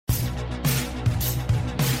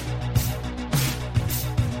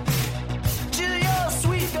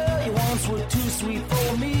sweet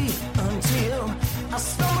for me until I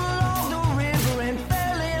stumbled along the river and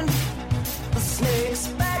fell in. The snake's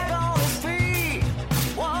back on his feet,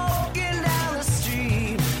 walking down the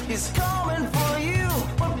street. He's coming for you,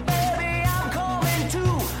 but baby, I'm coming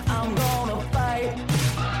too. I'm gonna fight.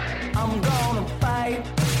 I'm gonna fight.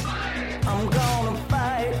 I'm gonna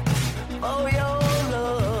fight for your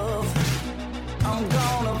love. I'm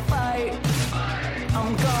gonna fight.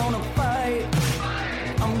 I'm gonna fight.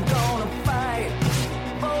 I'm gonna fight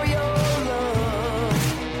for your love.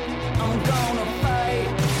 I'm gonna fight.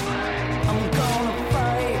 I'm gonna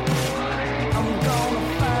fight. I'm gonna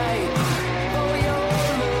fight for your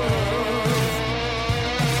love.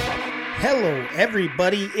 Hello,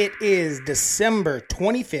 everybody. It is December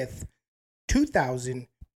 25th,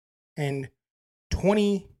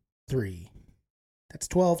 2023. That's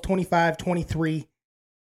 12, 25, 23.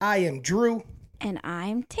 I am Drew. And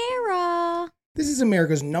I'm Tara. This is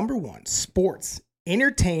America's #1 sports,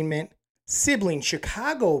 entertainment, sibling,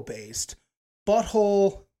 Chicago-based,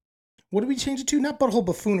 butthole... What did we change it to? Not butthole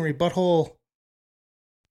buffoonery, butthole...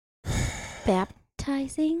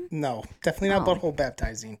 Baptizing? No, definitely not butthole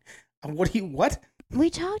baptizing. What? We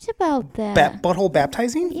talked about that. Butthole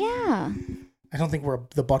baptizing? Yeah. I don't think we're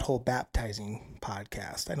the butthole baptizing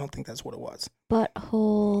podcast. I don't think that's what it was.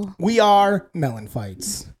 Butthole. We are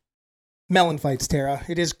MELLONfights. MELLONfights, Tara.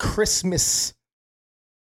 It is Christmas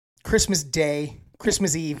Day,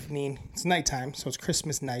 Christmas evening. It's nighttime, so it's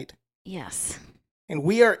Christmas night. Yes. And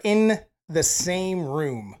we are in the same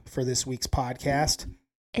room for this week's podcast.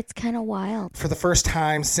 It's kind of wild. For the first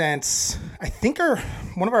time since, I think,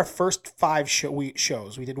 one of our first 5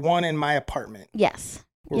 shows. We did one in my apartment. Yes.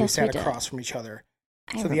 Where we sat across from each other.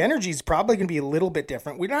 So the energy is probably going to be a little bit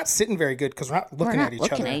different. We're not sitting very good because we're not looking at each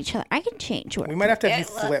other. I can change. We might have to have you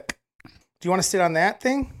flip. Do you want to sit on that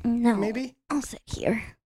thing? No. Maybe? I'll sit here.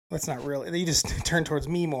 That's not really. You just turn towards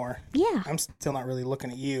me more. Yeah. I'm still not really looking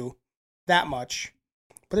at you that much.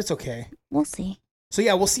 But it's okay. We'll see. So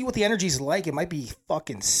yeah, we'll see what the energy's like. It might be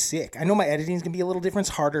fucking sick. I know my editing's going to be a little different.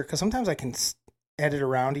 It's harder because sometimes I can edit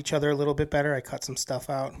around each other a little bit better. I cut some stuff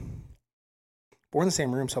out. We're in the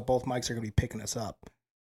same room, so both mics are going to be picking us up.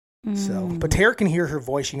 So, but Tara can hear her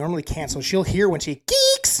voice. She normally can't, so she'll hear when she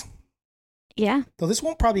geeks. Yeah. Though this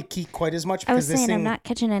won't probably keek quite as much. I was saying I'm not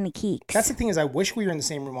catching any keeks. That's the thing is I wish we were in the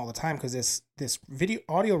same room all the time because this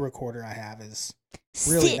audio recorder I have is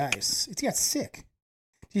really nice. It's sick.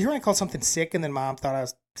 Did you hear when I called something sick and then Mom thought I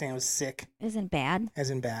was saying it was sick? Isn't bad. As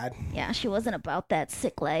in bad. Yeah, she wasn't about that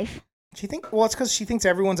sick life. It's because she thinks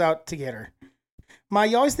everyone's out to get her. Ma,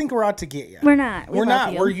 you always think we're out to get you. We're not. We're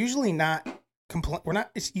not. We're usually not. We're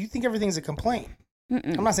not. You think everything's a complaint.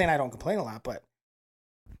 I'm not saying I don't complain a lot, but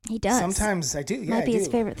he does. Sometimes I do. Yeah, might be his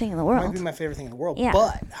favorite thing in the world. Might be my favorite thing in the world. Yeah.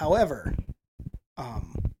 But, however,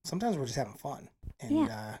 sometimes we're just having fun, and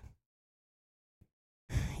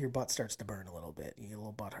your butt starts to burn a little bit. You get a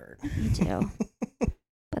little butt hurt. You do.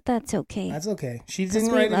 But that's okay. That's okay. She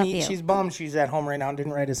didn't write She's bummed. She's at home right now and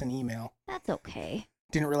didn't write us an email. That's okay.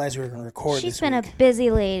 Didn't realize we were going to record this week. She's been a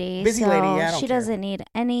busy lady. Busy lady, yeah, I don't she care. Doesn't need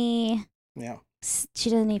any... Yeah. She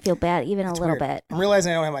doesn't need to feel bad even a little bit. I'm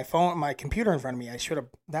realizing I don't have my computer in front of me. I should have...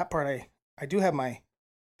 That part, I do have my...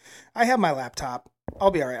 I have my laptop.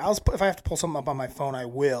 I'll be all right. If I have to pull something up on my phone, I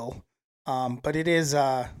will. But it is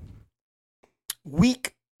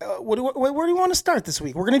week... where do you want to start this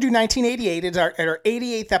week? We're going to do 1988. It's our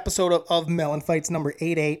 88th episode of MELLONfights, number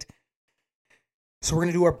 88. So we're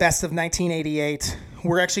going to do our best of 1988.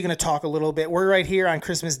 We're actually going to talk a little bit. We're right here on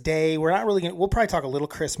Christmas Day. We're not really going to... We'll probably talk a little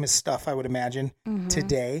Christmas stuff, I would imagine,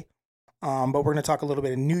 today. But we're going to talk a little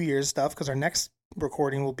bit of New Year's stuff because our next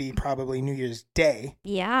recording will be probably New Year's Day.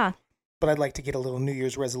 Yeah. But I'd like to get a little New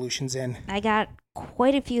Year's resolutions in. I got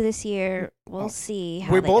quite a few this year. We'll see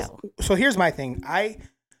how they go. So here's my thing. I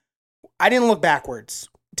didn't look backwards.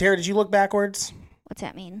 Tara, did you look backwards? What's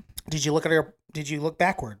that mean? Did you look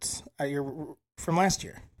backwards at from last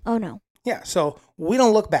year? Oh, no. Yeah, so we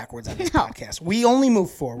don't look backwards on this podcast. We only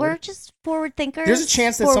move forward. We're just forward thinkers. There's a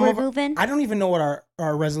chance that some of moving. I don't even know what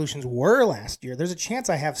our resolutions were last year. There's a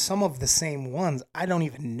chance I have some of the same ones. I don't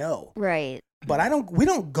even know. Right. But we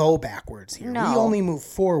don't go backwards here. No. We only move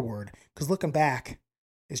forward because looking back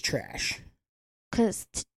is trash. Because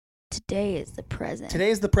today is the present.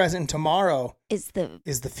 Today is the present and tomorrow is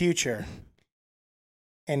the future.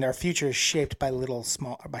 And our future is shaped by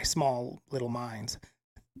small little minds.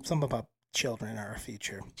 Some about children are our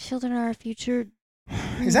future. Children are our future.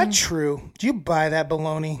 Is that true? Do you buy that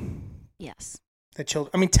baloney? Yes. That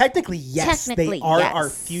children, I mean, technically, yes, they are our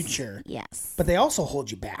future. Yes. But they also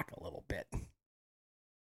hold you back a little bit.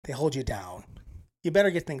 They hold you down. You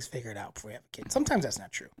better get things figured out before you have a kid. Sometimes that's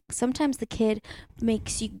not true. Sometimes the kid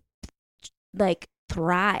makes you like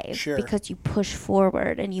thrive Sure. because you push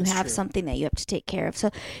forward and you That's have true. something that you have to take care of. So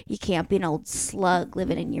you can't be an old slug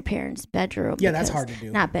living in your parents' bedroom. Yeah, that's because- hard to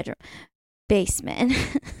do. Not bedroom, basement.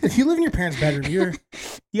 If you live in your parents' bedroom, you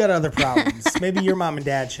got other problems. Maybe your mom and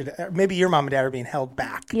dad are being held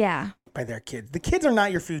back Yeah. by their kids. The kids are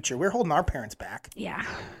not your future. We're holding our parents back. Yeah.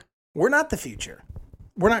 We're not the future.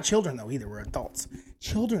 We're not children, though, either. We're adults.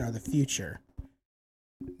 Children are the future,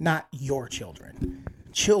 not your children.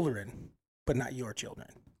 Children, but not your children.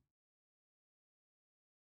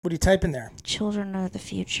 What are you typing there? Children are the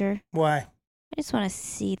future. Why? I just want to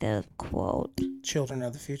see the quote. Children are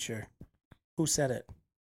the future. Who said it?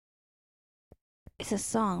 It's a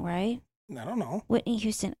song, right? I don't know. Whitney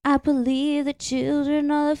Houston. I believe the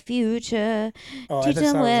children are the future. Oh, I Teach just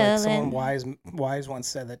them thought it was well like someone and- wise once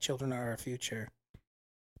said that children are our future.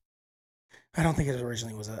 I don't think it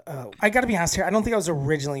originally was I got to be honest here. I don't think it was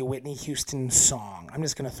originally a Whitney Houston song. I'm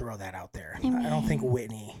just going to throw that out there. I don't think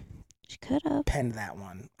Whitney She could have. penned that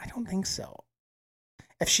one. I don't think so.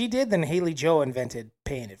 If she did, then Haley Joel invented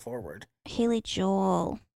paying it forward. Haley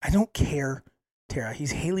Joel. I don't care, Tara.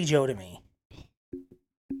 He's Haley Joe to me.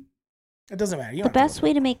 It doesn't matter. You The don't have best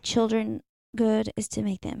way to make children good is to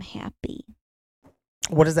make them happy.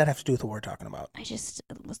 What does that have to do with what we're talking about? I just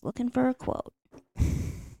was looking for a quote.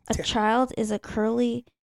 A Yeah. child is a curly,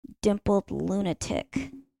 dimpled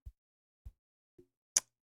lunatic.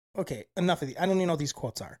 Okay, enough of the. I don't even know what these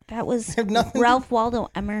quotes are. That was They have nothing to- Ralph Waldo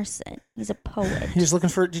Emerson. He's a poet. You're just looking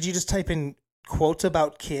for. Did you just type in quotes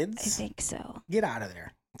about I kids? think so. Get out of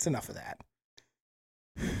there. It's enough of that.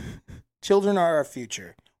 Children are our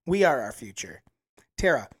future. We are our future.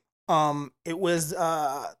 Tara, it was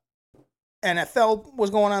NFL was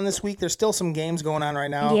going on this week. There's still some games going on right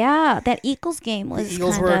now. Yeah, that Eagles game The was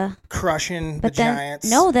Eagles kind were of. crushing the But then, Giants.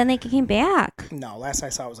 then they came back. No, last I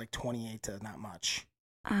saw it was like 28 to not much.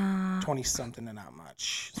 20 something to not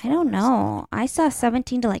much. I don't know. I saw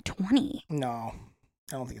 17 to like 20. No,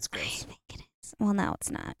 I don't think it's I close. think it is. Well, no, it's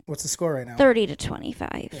not. What's the score right now? 30 to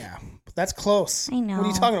 25. Yeah, that's close. I know. What are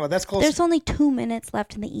you talking about? That's close. There's only 2 minutes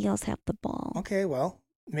left and the Eagles have the ball. Okay, well,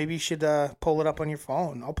 maybe you should pull it up on your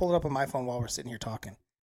phone. I'll pull it up on my phone while we're sitting here talking,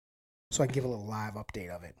 so I can give a little live update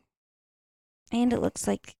of it. And it looks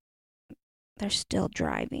like they're still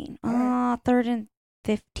driving. All right. Third and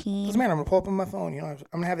 15. Doesn't matter. I'm gonna pull up on my phone. You know, I'm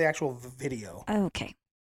gonna have the actual video Okay.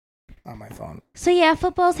 on my phone. So yeah,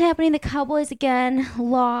 football's happening. The Cowboys again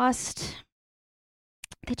lost.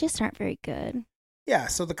 They just aren't very good. Yeah,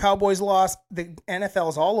 so the Cowboys lost. The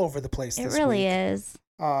NFL's all over the place It this really week. is.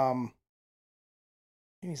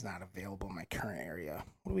 He's not available in my current area.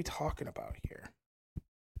 What are we talking about here?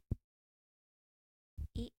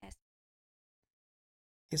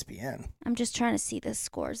 ESPN. I'm just trying to see the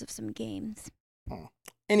scores of some games.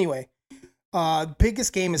 Anyway,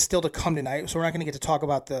 biggest game is still to come tonight, so we're not going to get to talk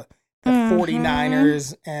about the Mhm.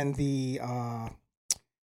 49ers and the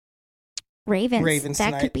Ravens. That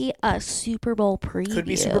tonight. could be a Super Bowl preview. Could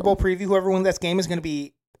be Super Bowl preview. Whoever wins that game is going to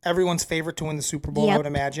be everyone's favorite to win the Super Bowl, I Yep. would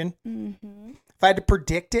imagine. Mm-hmm. If I had to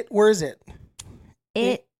predict it, where is it?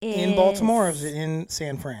 It is In Baltimore or is it in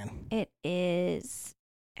San Fran? It is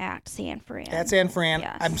at San Fran. At San Fran.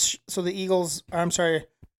 Yes. So the Eagles, the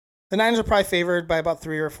Niners are probably favored by about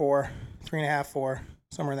 3 or 4, 3.5, 4,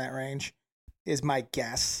 somewhere in that range is my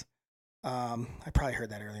guess. I probably heard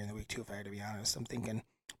that earlier in the week too, if I had to be honest. I'm thinking.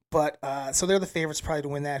 But so they're the favorites probably to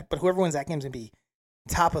win that. But whoever wins that game is going to be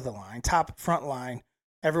top of the line, top front line,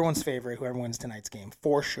 everyone's favorite, whoever wins tonight's game,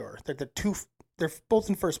 for sure. They're both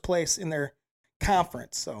in first place in their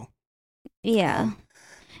conference. So Yeah.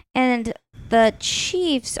 And the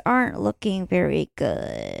Chiefs aren't looking very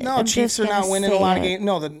good. no, I'm Chiefs just are not gonna winning a say lot of it. games.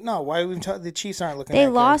 No, why we the Chiefs aren't looking They that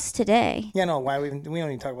good. lost today. Yeah, no, why we don't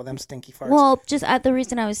even talk about them stinky farts. Well, just the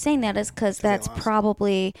reason I was saying that is because they that's lost.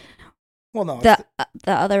 probably well, no, the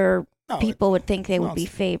other no, people would think they no, would be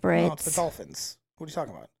it's the favorites. Dolphins. What are you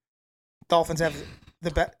talking about? Dolphins have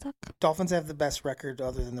Dolphins have the best record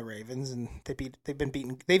other than the Ravens, and they've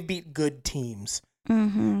beat good teams.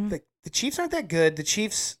 Mm-hmm. The Chiefs aren't that good. The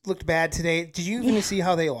Chiefs looked bad today. Did you even see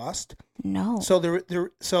how they lost? No. So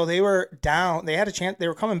they were down. They had a chance. They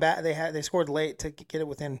were coming back. They scored late to get it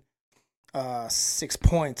within 6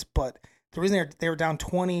 points. But the reason they were down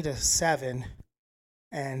 20-7,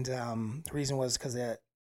 and the reason was because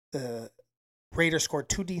the Raiders scored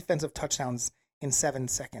 2 defensive touchdowns in 7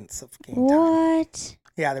 seconds of game time. What?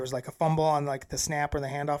 Yeah, there was like a fumble on like the snap or the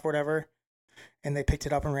handoff or whatever, and they picked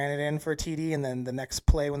it up and ran it in for a TD. And then the next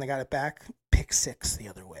play when they got it back, pick 6 the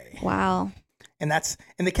other way. Wow. And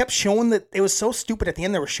they kept showing that it was so stupid at the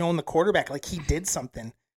end. They were showing the quarterback like he did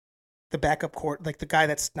something. The backup like the guy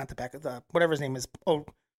that's not the backup, whatever his name is.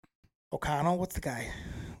 O'Connell. What's the guy?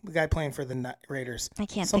 The guy playing for the Raiders. I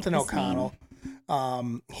can't something think of his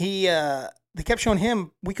O'Connell. They kept showing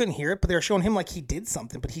him. We couldn't hear it, but they were showing him like he did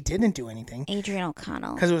something, but he didn't do anything. Adrian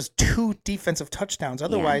O'Connell. Because it was 2 defensive touchdowns.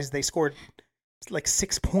 Otherwise, they scored like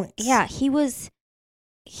 6 points. Yeah, he was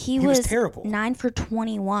terrible. 9 for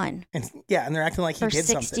 21. And they're acting like he did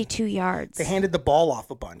something. For 62 yards. They handed the ball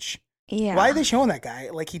off a bunch. Yeah. Why are they showing that guy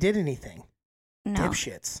like he did anything? No.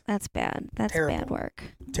 Dipshits. That's bad. That's Terrible. bad work.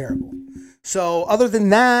 Terrible. So other than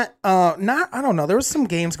that, I don't know. There was some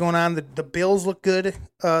games going on. The Bills look good.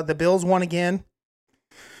 The Bills won again.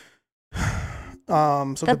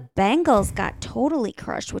 So the Bengals got totally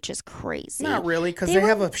crushed, which is crazy. Not really, because they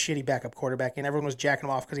have a shitty backup quarterback, and everyone was jacking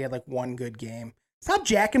him off because he had like one good game. Stop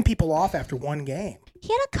jacking people off after one game.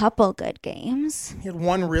 He had a couple good games. He had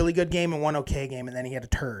one really good game and one okay game, and then he had a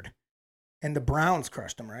turd. And the Browns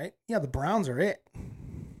crushed him, right? Yeah, the Browns are it.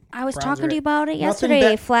 I was talking to you about it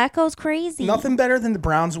yesterday. Flacco's crazy. Nothing better than the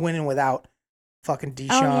Browns winning without fucking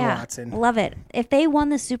Deshaun Watson. Love it. If they won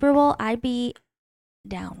the Super Bowl, I'd be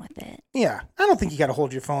down with it. Yeah. I don't think you got to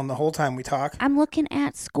hold your phone the whole time we talk. I'm looking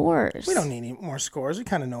at scores. We don't need any more scores. We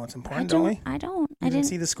kind of know what's important, don't we? I don't. You didn't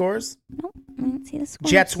see the scores? Nope. I didn't see the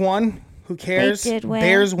scores. Jets won. Who cares? They did win.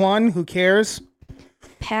 Bears won. Who cares?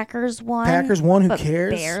 Packers won. Who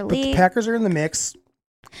cares? Barely. But the Packers are in the mix.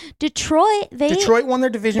 Detroit won their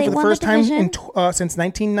division for the first time since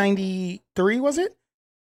 1993, was it?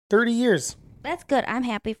 30 years. That's good. I'm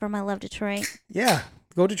happy for my love, Detroit. Yeah.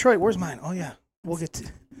 Go Detroit. Where's mine? Oh, yeah. We'll get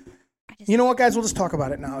to... You know what, guys? We'll just talk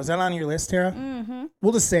about it now. Is that on your list, Tara? Mm-hmm.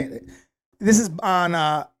 We'll just say it. This is on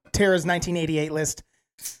Tara's 1988 list.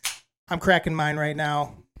 I'm cracking mine right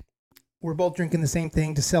now. We're both drinking the same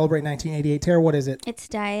thing to celebrate 1988. Tara, what is it? It's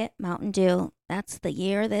Diet Mountain Dew. That's the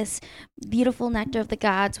year this beautiful nectar of the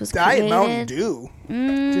gods was created. Diet Mountain Dew.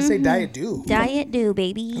 Mm-hmm. Just say Diet Dew. Diet Dew,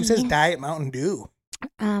 baby. Who says Diet Mountain Dew?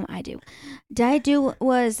 I do. Diet Dew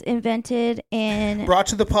was invented brought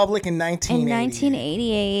to the public in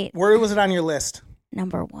 1988. Where was it on your list?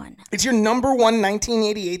 Number 1. It's your number 1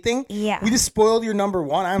 1988 thing? Yeah. We just spoiled your number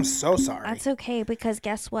 1. I'm so sorry. That's okay, because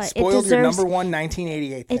guess what? Spoiled your number 1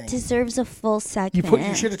 1988 thing. It deserves a full segment.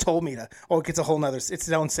 You should have told me to. Oh, it gets a whole nother. It's its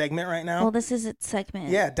own segment right now. Well, this is its segment.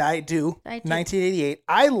 Yeah, Diet Dew. 1988.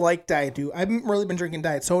 I like Diet Dew. I haven't really been drinking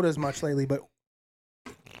diet soda as much lately, but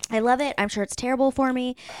I love it. I'm sure it's terrible for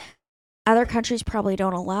me. Other countries probably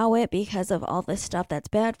don't allow it because of all this stuff that's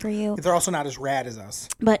bad for you. They're also not as rad as us.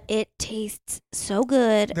 But it tastes so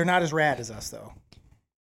good. They're not as rad as us, though.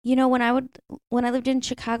 You know, when I lived in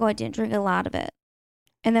Chicago, I didn't drink a lot of it.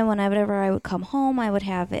 And then whenever I would come home, I would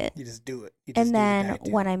have it. You just do it. And then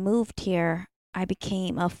when I moved here, I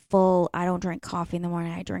became I don't drink coffee in the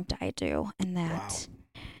morning. I drink Diet Dew. And that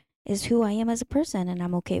is who I am as a person, and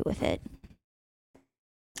I'm okay with it.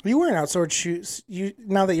 Are you wearing outdoor shoes?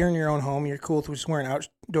 Now that you're in your own home, you're cool with just wearing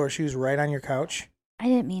outdoor shoes right on your couch? I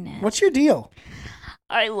didn't mean it. What's your deal?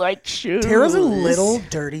 I like shoes. Tara's a little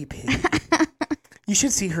dirty pig. You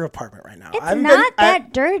should see her apartment right now. It's not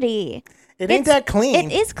that dirty. It ain't that clean.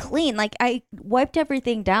 It is clean. Like, I wiped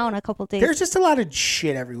everything down a couple days. There's just a lot of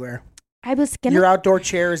shit everywhere. Your outdoor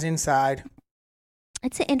chair is inside.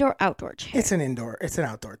 It's an indoor-outdoor chair. It's an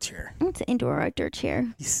outdoor chair. It's an indoor-outdoor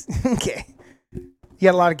chair. Okay. You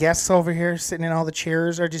got a lot of guests over here sitting in all the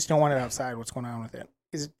chairs, or just don't want it outside? What's going on with it?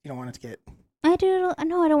 Is it you don't want it to get... I do.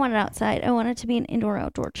 No, I don't want it outside. I want it to be an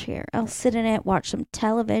indoor-outdoor chair. I'll sit in it, watch some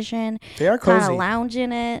television. They are cozy. Kind of lounge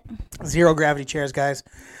in it. Zero gravity chairs, guys.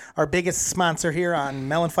 Our biggest sponsor here on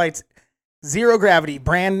MELLONfights. Zero gravity.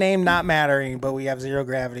 Brand name not mattering, but we have zero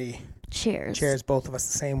gravity chairs. Chairs, both of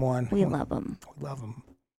us the same one. We love them. We love them.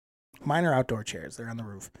 Mine are outdoor chairs. They're on the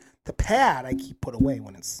roof. The pad I keep put away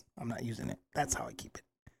when I'm not using it. That's how I keep it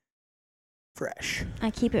fresh.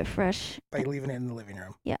 I keep it fresh. By leaving it in the living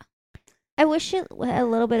room. Yeah. I wish it had a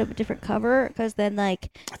little bit of a different cover, because then,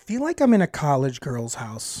 like... I feel like I'm in a college girl's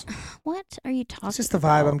house. What are you talking about? It's just the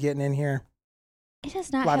vibe I'm getting in here. It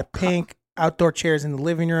does not a lot of pink, outdoor chairs in the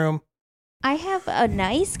living room. I have a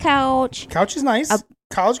nice couch. Couch is nice.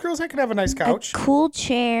 College girls, I could have a nice couch. A cool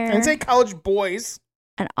chair. I didn't say college boys.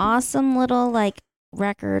 An awesome little, like,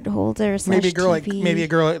 record holder / maybe a girl TV. Maybe a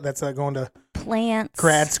girl that's going to plants,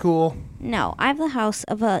 grad school. No, I have the house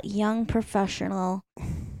of a young professional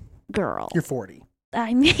girl. You're 40.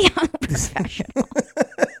 I'm a young professional.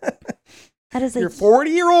 That is You're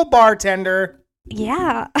 40-year-old bartender.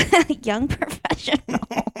 Yeah, young professional.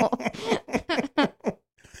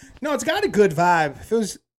 No, it's got a good vibe. It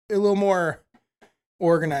feels a little more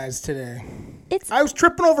organized today. It's I was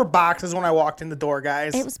tripping over boxes when I walked in the door,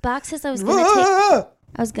 guys. It was boxes I was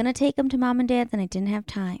gonna take them to mom and dad's, and I didn't have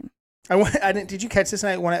time. I didn't. Did you catch this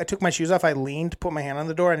night when I took my shoes off? I leaned to put my hand on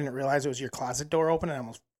the door. I didn't realize it was your closet door open, and I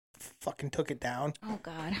almost fucking took it down. Oh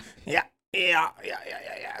God. Yeah.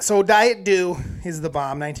 So Diet Dew is the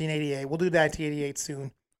bomb. 1988. We'll do 1988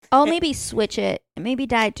 soon. Oh, maybe switch it. Maybe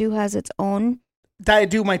Diet Dew has its own. Diet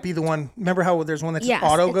Dew might be the one. Remember how there's one that's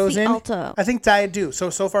auto goes in? Alto. I think Diet Dew.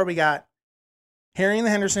 So far we got Harry and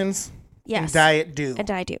the Hendersons. Yes. And Diet Dew. A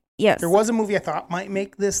Diet Dew. Yes. There was a movie I thought might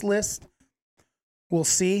make this list. We'll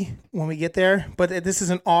see when we get there. But this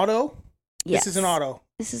is an auto. Yes. This is an auto.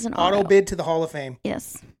 This is an auto bid to the Hall of Fame.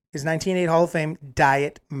 Yes. His 1988 Hall of Fame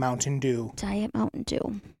Diet Mountain Dew. Diet Mountain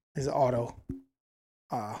Dew. Is auto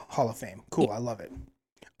Hall of Fame. Cool. Yeah. I love it.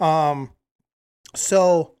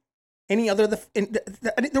 So any other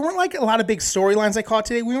there weren't like a lot of big storylines I caught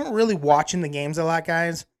today. We weren't really watching the games a lot,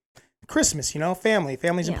 guys. Christmas,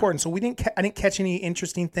 family's important. So I didn't catch any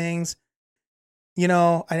interesting things.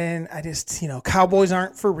 Cowboys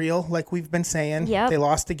aren't for real, like we've been saying. Yep. They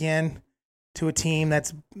lost again to a team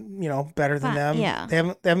that's, better than them. Yeah. They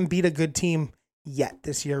haven't beat a good team yet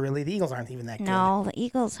this year, really. The Eagles aren't even that good. No, the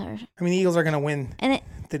Eagles are. I mean, the Eagles are going to win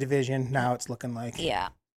the division. Now it's looking like. Yeah.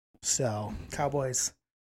 So, Cowboys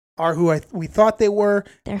are who we thought they were.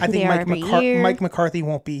 I think Mike McCarthy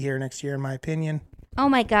won't be here next year, in my opinion. Oh,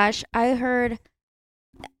 my gosh. I heard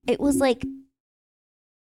it was like,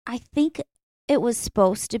 I think it was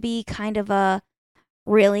supposed to be kind of a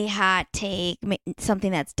really hot take,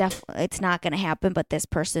 something that's definitely, it's not going to happen, but this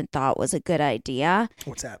person thought was a good idea.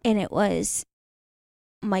 What's that? And it was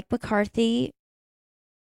Mike McCarthy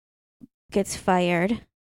gets fired.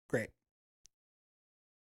 Great.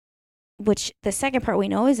 Which the second part we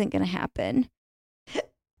know isn't going to happen.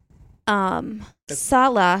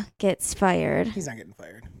 Salah gets fired. He's not getting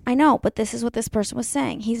fired. I know, but this is what this person was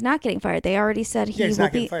saying. He's not getting fired. They already said he he's will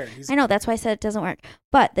not be. Getting fired. I know, that's why I said it doesn't work.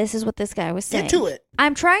 But this is what this guy was saying. Get to it.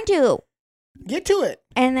 I'm trying to. Get to it.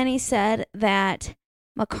 And then he said that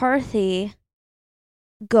McCarthy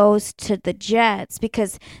goes to the Jets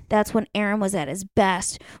because that's when Aaron was at his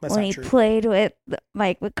best, when he played with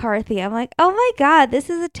Mike McCarthy. I'm like, oh my God, this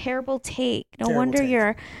is a terrible take. No wonder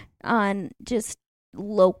you're on just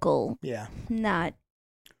local. Yeah. Not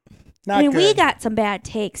I mean, good. We got some bad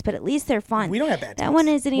takes, but at least they're fun. We don't have bad takes. That one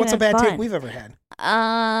isn't even What's a bad fun. take we've ever had?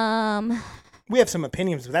 We have some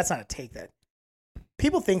opinions, but that's not a take. That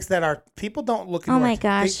people thinks that people don't look. Oh my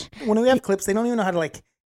gosh! When we have clips, they don't even know how to like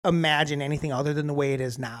imagine anything other than the way it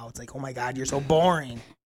is now. It's like, oh my God, you're so boring.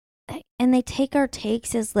 And they take our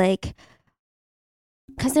takes as like,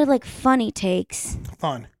 because they're like funny takes.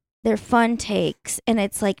 Fun. They're fun takes, and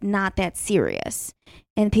it's like not that serious.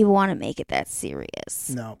 And people want to make it that serious.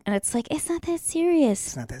 No. And it's like, it's not that serious.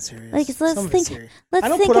 It's not that serious. Like, let's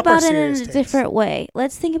think about it in a different way.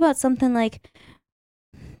 Let's think about something like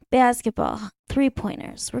basketball,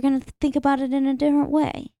 3-pointers. We're going to think about it in a different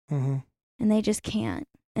way. Mm-hmm. And they just can't.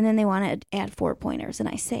 And then they want to add 4-pointers. And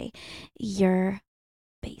I say, you're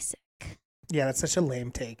basic. Yeah, that's such a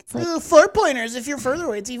lame take. Like, 4-pointers. If you're further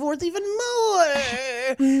away, it's worth even more.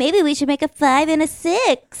 Maybe we should make a 5 and a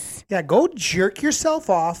 6. Yeah, go jerk yourself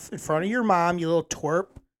off in front of your mom, you little twerp.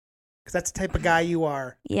 Because that's the type of guy you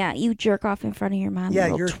are. Yeah, you jerk off in front of your mom, yeah,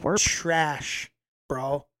 you little you're twerp. Trash,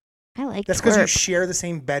 bro. I like That's because you share the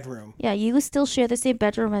same bedroom. Yeah, you still share the same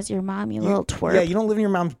bedroom as your mom, you little twerp. Yeah, you don't live in your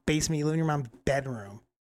mom's basement. You live in your mom's bedroom.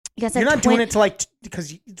 You're not doing it to like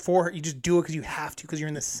because you just do it because you have to because you're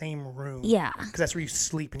in the same room. Yeah, because that's where you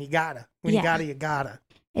sleep and you gotta. When you gotta.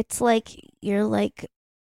 It's like you're like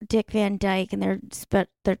Dick Van Dyke and they're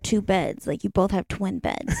 2 beds. Like you both have twin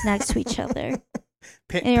beds next to each other.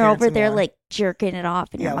 And you're over there like jerking it off,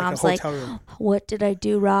 and your mom's like, "What did I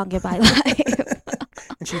do wrong in my life?"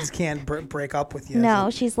 And she just can't break up with you.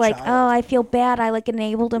 No, she's like, "Oh, I feel bad. I like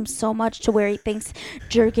enabled him so much to where he thinks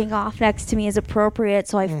jerking off next to me is appropriate,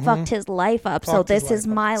 so I fucked his life up. So this is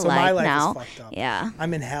my life now." Is fucked up. Yeah,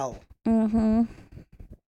 I'm in hell. Mm-hmm.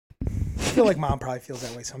 I feel like mom probably feels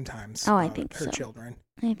that way sometimes. Oh, I think so. Her children.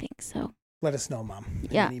 I think so. Let us know, Mom.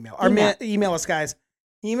 Yeah. Email us, guys.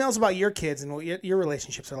 Emails about your kids and what your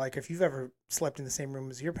relationships are like. If you've ever slept in the same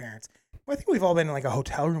room as your parents. Well, I think we've all been in like a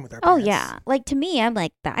hotel room with our parents. Oh, yeah. Like to me, I'm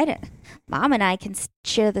like, Mom and I can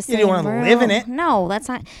share the same room. You don't want to live in it. No, that's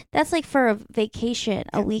not. That's like for a vacation,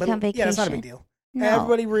 a week on vacation. Yeah, that's not a big deal. No.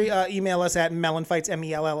 Everybody email us at MELLONfights,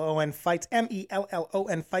 MELLON fights,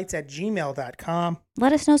 MELLON fights @gmail.com.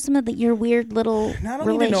 Let us know some of your weird little relationships. I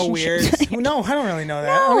don't even know weird. No, I don't really know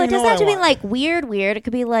that. No, it doesn't have to be like weird. It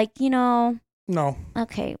could be like, No.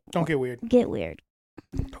 Okay. Don't get weird. Get weird.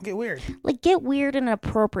 Don't get weird. Like, get weird in an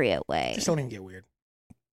appropriate way. Just don't even get weird.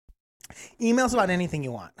 Emails about anything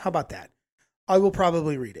you want. How about that? I will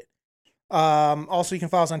probably read it. Also, you can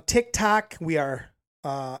follow us on TikTok. We are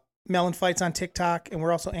MELLONfights on TikTok, and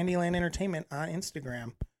we're also Andyland Entertainment on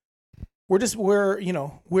Instagram.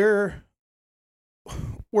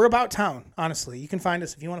 We're about town, honestly. You can find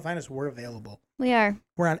us. If you want to find us, we're available. We are.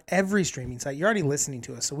 We're on every streaming site. You're already listening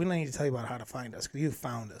to us, so we don't need to tell you about how to find us because you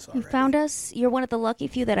found us already. You found us? You're one of the lucky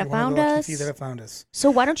few that have found us? One of the lucky few that have found us. So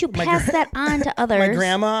why don't you pass that on to others? My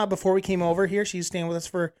grandma, before we came over here, she was staying with us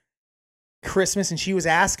for Christmas, and she was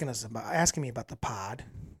asking me about the pod.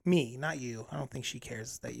 Me, not you. I don't think she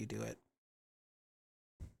cares that you do it.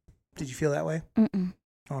 Did you feel that way? Mm-mm.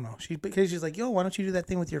 Oh, no. Because she's like, yo, why don't you do that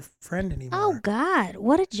thing with your friend anymore? Oh, God.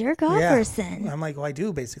 What a jerk off person. I'm like, well, I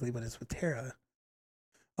do, basically, but it's with Tara.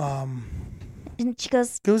 And she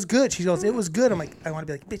goes, it was good. She goes, it was good. I'm like, I want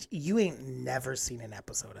to be like, bitch, you ain't never seen an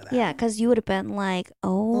episode of that. Yeah, because you would have been like,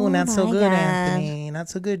 oh, not so good, God. Anthony. Not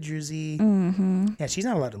so good, Druzy. Mm-hmm. Yeah, she's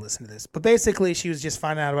not allowed to listen to this. But basically, she was just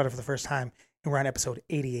finding out about it for the first time. And we're on episode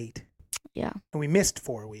 88. Yeah. And we missed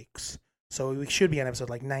 4 weeks. So we should be on episode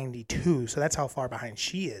like 92. So that's how far behind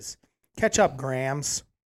she is. Catch up, Grams.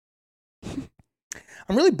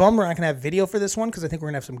 I'm really bummed we're not going to have video for this one because I think we're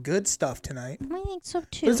going to have some good stuff tonight. I think so,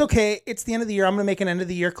 too. But it's okay. It's the end of the year. I'm going to make an end of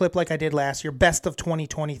the year clip like I did last year. Best of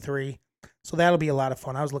 2023. So that'll be a lot of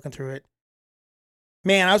fun. I was looking through it.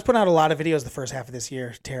 Man, I was putting out a lot of videos the first half of this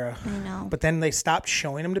year, Tara. I know. But then they stopped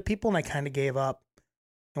showing them to people and I kind of gave up.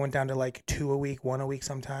 I went down to like 2 a week, 1 a week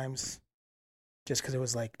sometimes. Just because it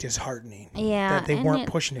was like disheartening. Yeah. That they weren't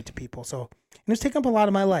pushing it to people. So it was taking up a lot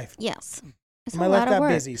of my life. Yes. It's my a life lot of got work.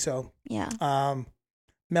 busy. So yeah.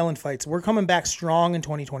 MELLONfights. We're coming back strong in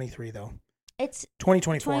 2023 though. It's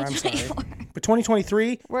 2024, I'm sorry. But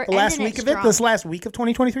 2023, we're the last week of it, strong. this last week of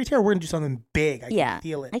 2023, Tara, we're going to do something big. I can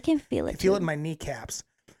feel it. I can feel it. I feel it in my kneecaps.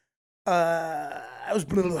 I was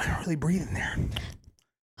really breathing there.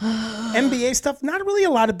 NBA stuff, not really a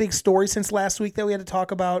lot of big stories since last week that we had to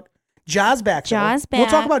talk about. Ja's back. Ja's back. We'll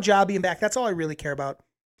talk about Ja being back. That's all I really care about.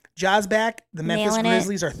 Ja's back. The Memphis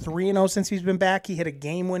Grizzlies are 3-0 since he's been back. He hit a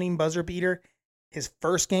game-winning buzzer beater. His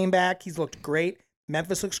first game back. He's looked great.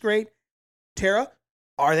 Memphis looks great. Tara,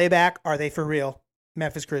 are they back? Are they for real?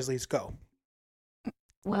 Memphis Grizzlies, go.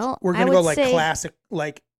 Well, we're going to go like classic,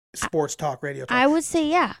 like sports talk, radio talk. I would say,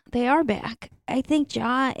 yeah, they are back. I think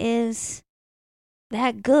Ja is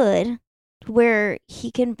that good where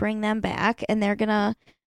he can bring them back and they're going to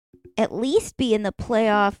at least be in the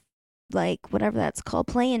playoff, like whatever that's called,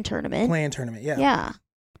 play-in tournament. Play-in tournament, yeah. Yeah.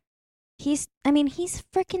 He's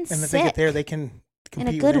freaking sick. And if they get there, they can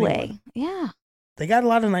compete in a good with way. anyone. Yeah. They got a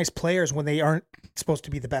lot of nice players when they aren't supposed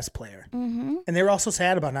to be the best player. Mm-hmm. And they were also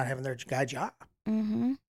sad about not having their guy Ja.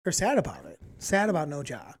 Mm-hmm. They're sad about it. Sad about no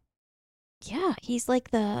Ja. Yeah, he's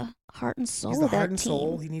like the heart and soul He's the of that heart and team.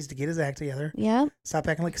 soul. He needs to get his act together. Yeah. Stop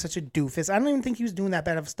acting like such a doofus. I don't even think he was doing that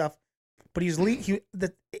bad of stuff. But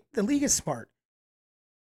the league is smart.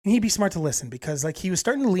 And he'd be smart to listen because like he was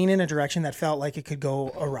starting to lean in a direction that felt like it could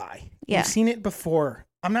go awry. Yeah. We've seen it before.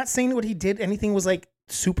 I'm not saying what he did, anything was like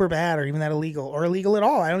super bad or even that illegal or illegal at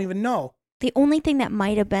all. I don't even know. The only thing that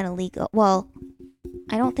might have been illegal, well,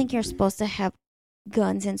 I don't think you're supposed to have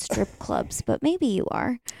guns in strip clubs, but maybe you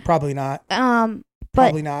are. Probably not.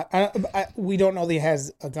 Probably not. We don't know that he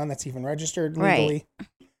has a gun that's even registered legally. Right.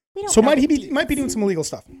 We don't so know might be doing some illegal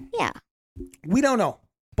stuff. Yeah. We don't know,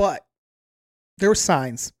 but there were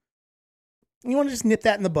signs. You want to just nip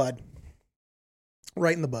that in the bud.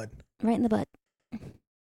 Right in the bud. Right in the butt.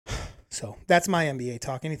 So that's my NBA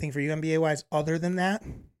talk. Anything for you NBA-wise other than that?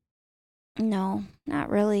 No, not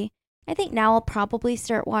really. I think now I'll probably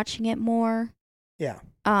start watching it more. Yeah.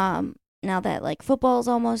 Now that like football's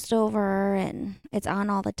almost over and it's on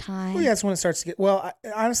all the time. Well, yeah, that's when it starts to get. Well,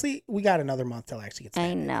 honestly, we got another month till it actually gets.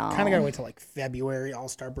 I know. Kind of got to wait till like February,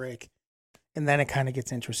 All-Star break, and then it kind of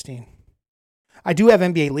gets interesting. I do have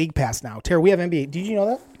NBA League Pass now. Tara, we have NBA. Did you know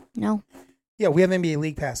that? No. Yeah, we have NBA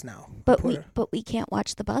League Pass now. But we can't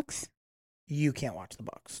watch the Bucks. You can't watch the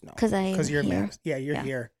Bucks, no. Because you're here. Max. Yeah, you're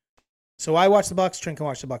here. So I watch the Bucks. Trent can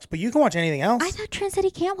watch the Bucks, but you can watch anything else. I thought Trent said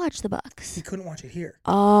he can't watch the Bucks. He couldn't watch it here.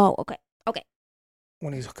 Oh, okay.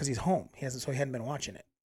 Because he's home, he hadn't been watching it.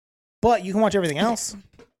 But you can watch everything else.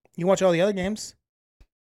 You can watch all the other games,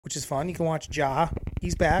 which is fun. You can watch Ja.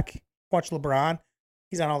 He's back. Watch LeBron.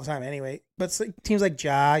 He's on all the time anyway. But it's like teams like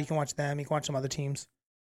Ja, you can watch them. You can watch some other teams.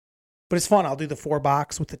 But it's fun. I'll do the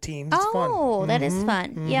 4-box with the team. It's fun. Oh, that is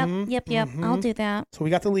fun. Mm-hmm. Yep. I'll do that. So we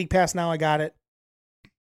got the League Pass now. I got it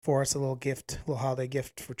for us. A little gift, a little holiday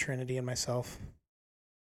gift for Trinity and myself.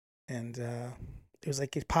 And It was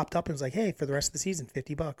like, it popped up and it was like, hey, for the rest of the season,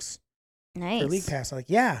 $50 Nice. for League Pass. I'm like,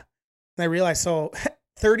 yeah. And I realized, so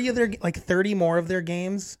 30 more of their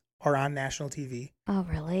games are on national TV. Oh,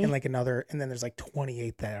 really? And and then there's like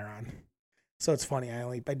 28 that are on. So it's funny.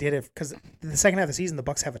 I did it because the second half of the season, the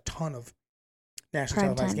Bucks have a ton of national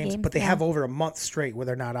televised games, but they have over a month straight where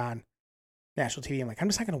they're not on national TV. I'm like, I'm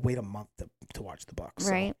just not going to wait a month to watch the Bucks.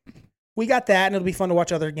 Right. So we got that, and it'll be fun to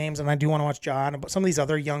watch other games. And I do want to watch John, but some of these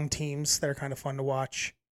other young teams that are kind of fun to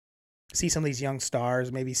watch. See some of these young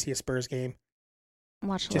stars. Maybe see a Spurs game.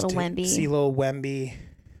 Watch a little Wemby. See a little Wemby,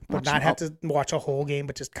 but not have to watch a whole game,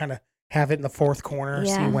 but just kind of have it in the fourth corner.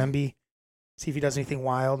 Yeah. See Wemby. See if he does anything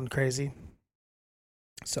wild and crazy.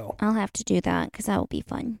 So I'll have to do that because that will be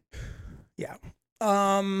fun. Yeah.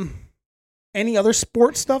 Any other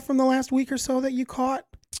sports stuff from the last week or so that you caught?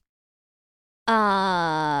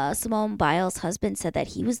 Simone Biles' husband said that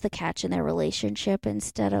he was the catch in their relationship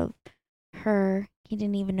instead of her. He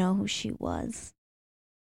didn't even know who she was.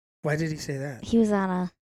 Why did he say that? He was on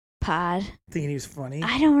a pod. Thinking he was funny?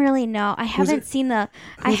 I don't really know. I haven't seen the...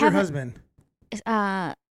 Who's her husband?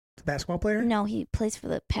 The basketball player? No, he plays for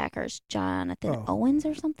the Packers. Jonathan Owens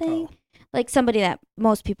or something. Oh. Like somebody that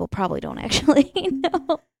most people probably don't actually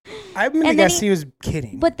know. I'm going to guess he was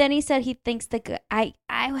kidding. But then he said he thinks I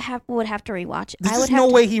would have to rewatch it. There's no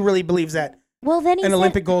way he really believes that. Well, then he said,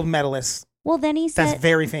 Olympic gold medalist. Well, then he said... That's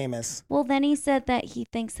very famous. Well, then he said that he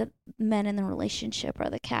thinks that men in the relationship are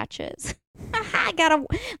the catches.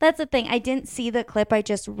 That's the thing. I didn't see the clip. I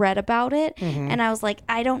just read about it. Mm-hmm. And I was like,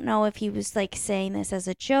 I don't know if he was like saying this as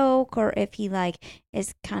a joke or if he like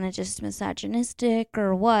is kind of just misogynistic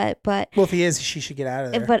or what. But well, if he is, she should get out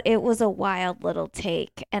of there. But it was a wild little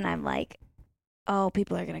take. And I'm like, oh,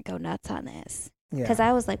 people are going to go nuts on this. Because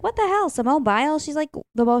I was like, what the hell? Simone Biles? She's like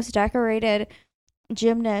the most decorated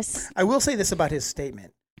gymnast. I will say this about his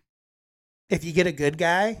statement. If you get a good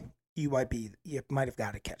guy, you might have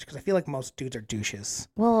got a catch, because I feel like most dudes are douches.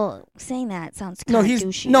 Well, saying that sounds kind of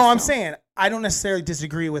douchey. No, I'm saying I don't necessarily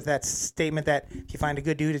disagree with that statement that if you find a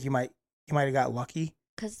good dude, you might have got lucky.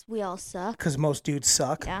 Because we all suck. Because most dudes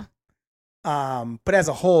suck. Yeah. But as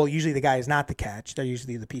a whole, usually the guy is not the catch. They're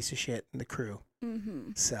usually the piece of shit in the crew.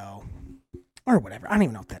 Mm-hmm. So, or whatever. I don't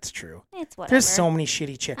even know if that's true. It's whatever. There's so many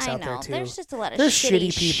shitty chicks out there too. There's just a lot of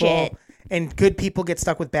shitty people. Shit. And good people get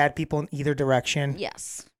stuck with bad people in either direction.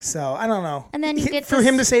 Yes. So, I don't know. And then you get for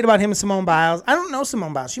him to say it about him and Simone Biles. I don't know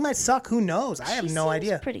Simone Biles. She might suck. Who knows? I have no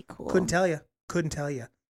idea. Pretty cool. Couldn't tell you.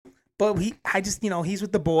 But he's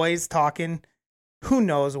with the boys talking. Who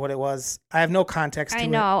knows what it was? I have no context to it. I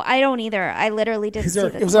know. I don't either. I literally didn't see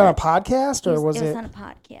the Was it on a podcast or was it? It was on a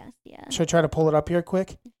podcast, yeah. Should I try to pull it up here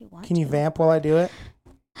quick? If you want Can you vamp while I do it?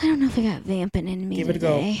 I don't know if I got vamping in me today. Give it a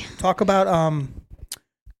go.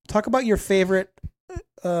 Talk about your favorite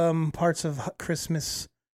parts of Christmas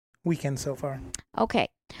weekend so far. Okay.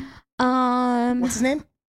 What's his name?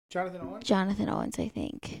 Jonathan Owens? Jonathan Owens, I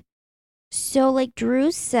think. So, like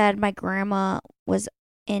Drew said, my grandma was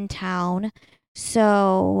in town.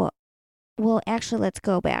 So, well, actually, let's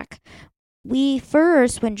go back. When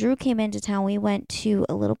Drew came into town, we went to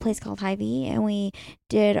a little place called Hy-Vee, and we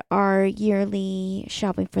did our yearly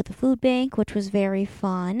shopping for the food bank, which was very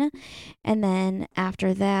fun. And then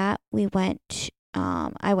after that, I went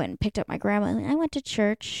and picked up my grandma, and I went to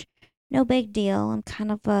church. No big deal. I'm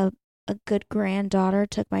kind of a good granddaughter.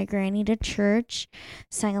 Took my granny to church,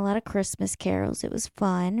 sang a lot of Christmas carols. It was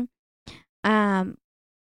fun.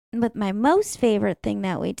 But my most favorite thing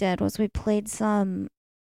that we did was we played some,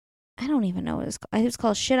 I don't even know what it was called. It was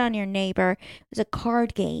called Shit on Your Neighbor. It was a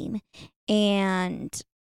card game, and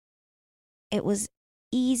it was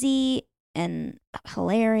easy and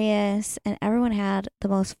hilarious, and everyone had the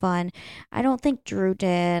most fun. I don't think Drew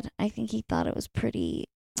did. I think he thought it was pretty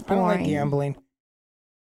boring. I don't like gambling.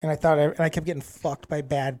 And I kept getting fucked by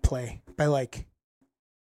bad play, by like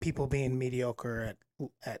people being mediocre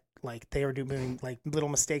at like they were doing like little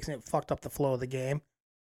mistakes and it fucked up the flow of the game.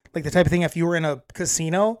 Like the type of thing if you were in a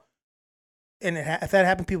casino and if that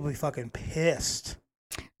happened, people would be fucking pissed.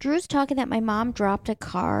 Drew's talking that my mom dropped a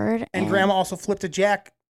card. And Grandma also flipped a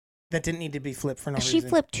jack that didn't need to be flipped for no reason. She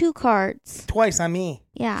flipped 2 cards. Twice on me.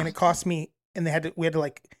 Yeah. And it cost me, and we had to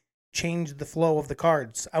like change the flow of the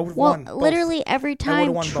cards. I would have won. Well, literally every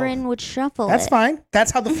time Trin would shuffle That's fine.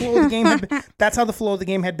 That's how the flow of the game that's how the flow of the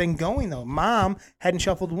game had been going though. Mom hadn't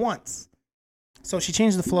shuffled once. So she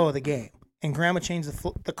changed the flow of the game. And Grandma changed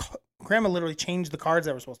Grandma literally changed the cards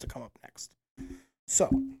that were supposed to come up next. So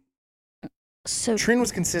Trin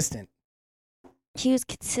was consistent. He was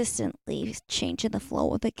consistently changing the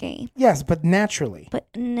flow of the game. Yes, but naturally.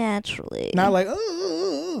 Not like,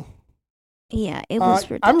 oh. Yeah, it was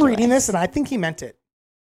ridiculous. I'm reading this, and I think he meant it.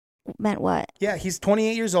 Meant what? Yeah, he's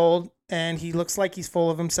 28 years old, and he looks like he's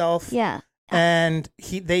full of himself. Yeah. And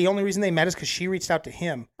the only reason they met is because she reached out to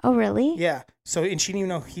him. Oh, really? Yeah. So, and he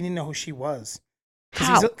didn't know who she was.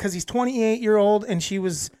 How? Because he's 28-year-old, and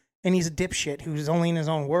he's a dipshit who's only in his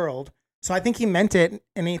own world. So I think he meant it,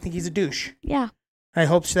 and I think he's a douche. Yeah. I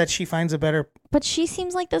hope that she finds a better. But she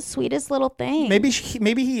seems like the sweetest little thing. Maybe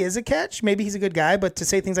he is a catch. Maybe he's a good guy. But to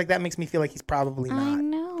say things like that makes me feel like he's probably not. I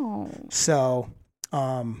know. So,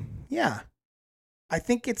 yeah, I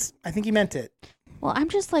think he meant it. Well, I'm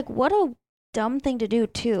just like, what a dumb thing to do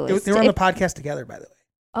too. They were on the podcast together, by the way.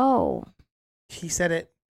 Oh. He said it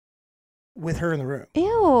with her in the room. Ew.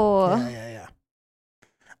 Yeah.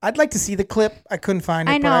 I'd like to see the clip. I couldn't find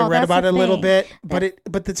it, I know, but I read that's about the it a little thing. bit.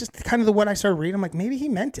 But that's just kind of the one I started reading. I'm like, maybe he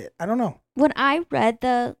meant it. I don't know. When I read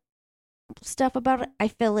the stuff about it, I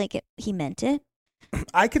feel like he meant it.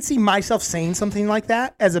 I could see myself saying something like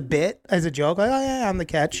that as a bit, as a joke. Like, oh yeah, I'm the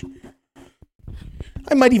catch.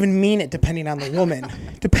 I might even mean it depending on the woman.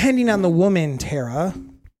 Depending on the woman, Tara.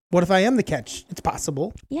 What if I am the catch? It's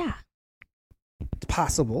possible. Yeah. It's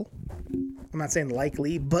possible. I'm not saying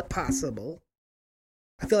likely, but possible.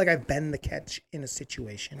 I feel like I've been the catch in a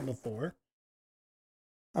situation before.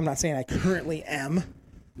 I'm not saying I currently am.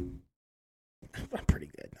 I'm pretty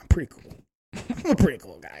good. I'm pretty cool. I'm a pretty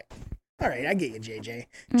cool guy. All right, I get you, JJ.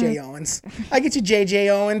 Jay Owens. I get you, JJ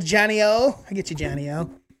Owens. Johnny O. I get you, Johnny O.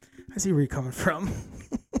 I see where you're coming from.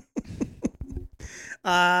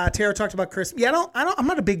 Tara talked about Christmas. Yeah, I'm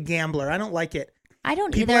not a big gambler. I don't like it. I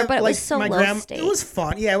don't either, but it was so low stakes. It was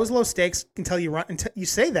fun. Yeah, it was low stakes until you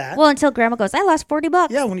say that. Well, until Grandma goes, I lost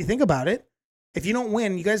 $40. Yeah, when you think about it, if you don't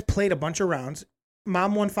win, you guys played a bunch of rounds.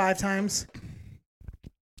 Mom won 5 times.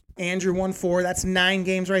 Andrew won 4. That's 9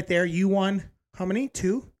 games right there. You won how many?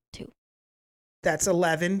 2? 2. That's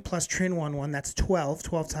 11 plus Trin won 1. That's 12.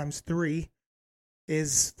 12 times 3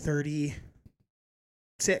 is 36.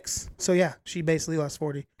 So yeah, she basically lost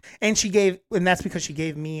 40. And that's because she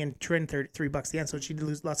gave me and Trin $33 at the end. So she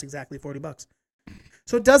lost exactly $40.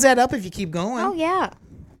 So it does add up if you keep going. Oh yeah.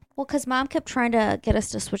 Well, because Mom kept trying to get us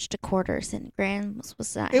to switch to quarters, and Grandma's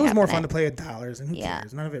was not. It was more fun to play with dollars, and who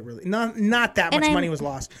cares? None of it really. Not that much money was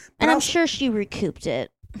lost. But I'm sure she recouped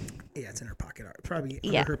it. Yeah, it's in her pocket. Probably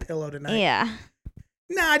under her pillow tonight. Yeah.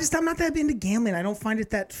 No, I'm not that into gambling. I don't find it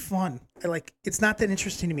that fun. It's not that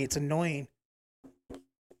interesting to me. It's annoying.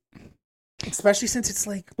 Especially since it's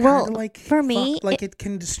for me, it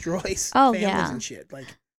can destroy families and shit.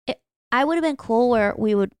 I would have been cool where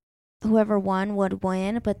whoever won would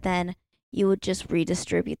win, but then you would just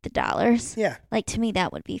redistribute the dollars. Yeah. To me,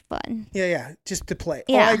 that would be fun. Yeah. Just to play.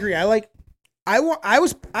 Yeah. Oh, I agree.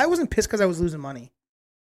 I wasn't pissed because I was losing money.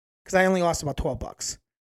 Because I only lost about $12.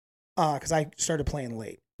 Because I started playing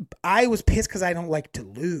late. I was pissed because I don't like to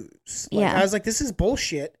lose. I was like, this is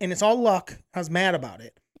bullshit, and it's all luck. I was mad about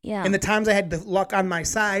it. Yeah. And the times I had the luck on my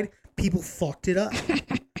side, people fucked it up.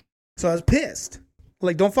 So I was pissed.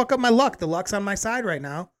 Don't fuck up my luck. The luck's on my side right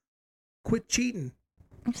now. Quit cheating.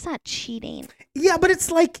 It's not cheating. Yeah, but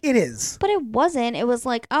it's it is. But it wasn't. It was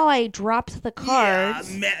I dropped the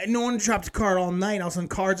cards. Yeah, no one dropped a card all night. All of a sudden,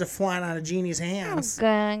 cards are flying out of Jeannie's hands. Oh,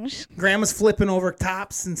 gosh. Grandma's flipping over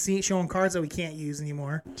tops and showing cards that we can't use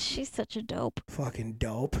anymore. She's such a dope. Fucking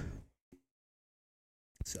dope.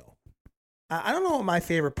 So, I don't know what my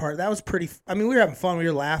favorite part. That was pretty. We were having fun. We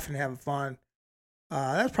were laughing and having fun.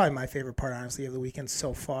 That was probably my favorite part, honestly, of the weekend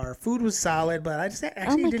so far. Food was solid, but I just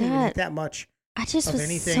actually didn't even eat that much. I just was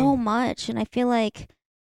anything. So much, and I feel like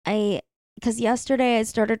because yesterday I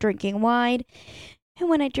started drinking wine, and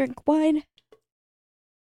when I drink wine,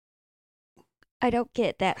 I don't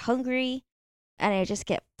get that hungry, and I just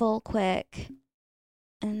get full quick,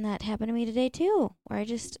 and that happened to me today too, where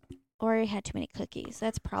I had too many cookies.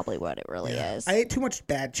 That's probably what it really is. I ate too much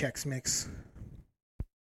bad Chex Mix.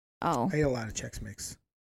 Oh. I ate a lot of Chex Mix.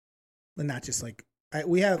 But not just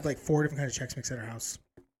we have 4 different kinds of Chex Mix at our house.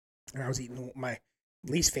 And I was eating my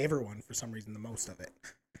least favorite one for some reason, the most of it.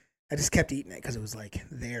 I just kept eating it because it was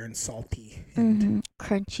there and salty and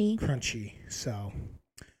crunchy. So,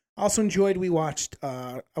 also enjoyed. I watched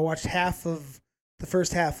the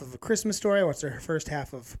first half of A Christmas Story. I watched the first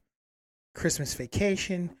half of Christmas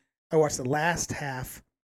Vacation. I watched the last half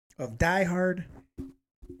of Die Hard.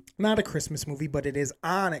 Not a Christmas movie, but it is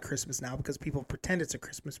on at Christmas now because people pretend it's a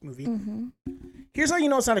Christmas movie. Mm-hmm. Here's how you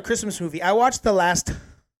know it's not a Christmas movie. I watched the last...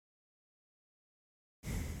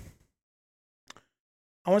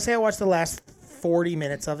 I want to say I watched the last 40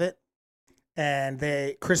 minutes of it, and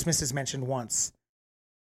Christmas is mentioned once.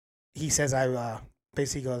 He says,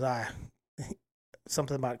 basically goes,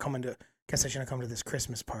 something about coming guess I shouldn't come to this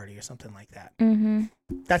Christmas party or something like that. Mm-hmm.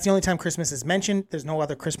 That's the only time Christmas is mentioned. There's no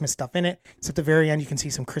other Christmas stuff in it. It's at the very end. You can see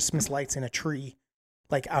some Christmas lights in a tree,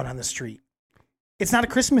 like out on the street. It's not a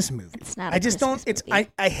Christmas movie. It's not.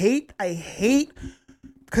 I hate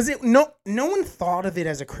because no one thought of it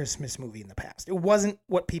as a Christmas movie in the past. It wasn't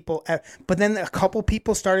what people. But then a couple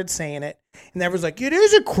people started saying it, and everyone's like, "It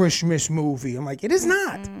is a Christmas movie." I'm like, "It is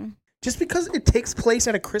not." Just because it takes place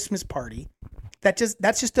at a Christmas party. That's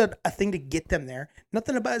just a thing to get them there.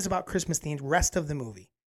 Nothing about is about Christmas themed. Rest of the movie,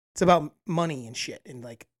 it's about money and shit and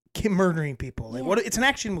like murdering people. Like, what? It's an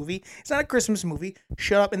action movie. It's not a Christmas movie.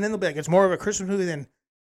 Shut up. And then they'll be like, it's more of a Christmas movie than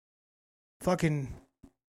fucking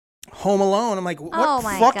Home Alone. I'm like, what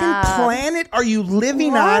fucking planet are you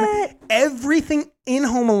living on? Everything in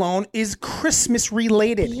Home Alone is Christmas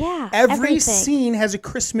related. Yeah. Every scene has a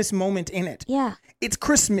Christmas moment in it. Yeah. It's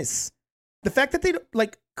Christmas. The fact that they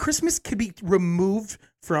like Christmas could be removed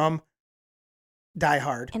from Die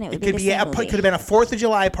Hard. And it could have been a 4th of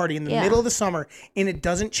July party in the middle of the summer, and it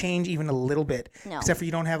doesn't change even a little bit. No. Except for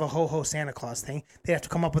you don't have a ho-ho Santa Claus thing. They have to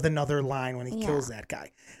come up with another line when he kills that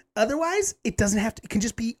guy. Otherwise, it doesn't have to. It can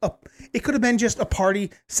just be it could have been just a party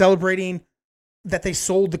celebrating that they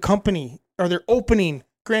sold the company or their opening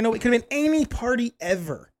grand opening. It could have been any party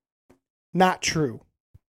ever. Not true.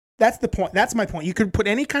 That's the point. That's my point. You could put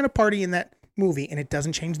any kind of party in that movie, and it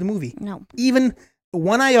doesn't change the movie. No. Even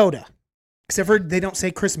one iota. Except for they don't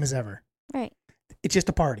say Christmas ever. Right. It's just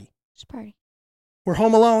a party. Just a party. We're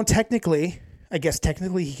Home Alone, technically. I guess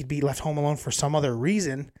technically he could be left home alone for some other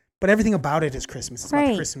reason. But everything about it is Christmas. It's about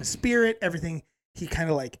the Christmas spirit. Everything. He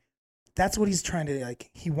kind of like, that's what he's trying to,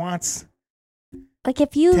 like, he wants like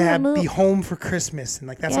if you to be home for Christmas. And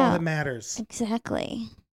like, that's all that matters. Exactly.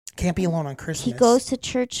 Can't be alone on Christmas. He goes to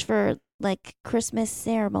church for like Christmas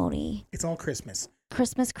ceremony. It's all Christmas.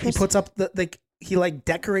 Christmas. He puts up he like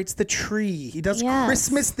decorates the tree. He does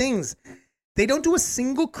Christmas things. They don't do a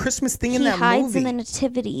single Christmas thing in that movie. He hides in the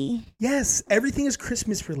nativity. Yes, everything is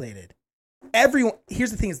Christmas related. Everyone.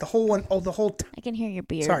 Here's the thing: is the whole one. Oh, the whole. I can hear your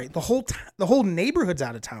beard. Sorry, the whole neighborhood's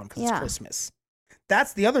out of town because it's Christmas.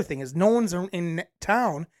 That's the other thing: is no one's in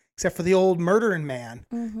town except for the old murdering man.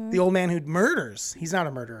 Mm-hmm. The old man who murders. He's not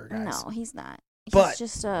a murderer, guys. No, he's not. He's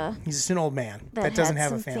just an old man that doesn't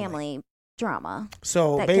have a family drama.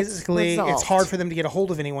 So basically, it's hard for them to get a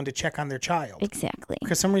hold of anyone to check on their child. Exactly.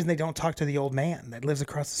 Because for some reason they don't talk to the old man that lives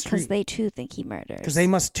across the street. Because they too think he murders. Because they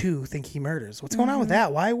must too think he murders. What's going on with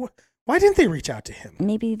that? Why didn't they reach out to him?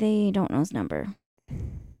 Maybe they don't know his number.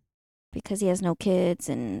 Because he has no kids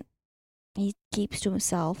and he keeps to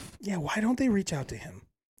himself. Yeah, why don't they reach out to him?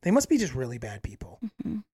 They must be just really bad people.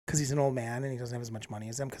 Because he's an old man and he doesn't have as much money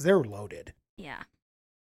as them because they're loaded. Yeah.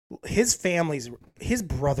 His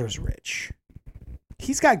brother's rich.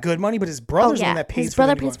 He's got good money, but his brother's the one that pays. His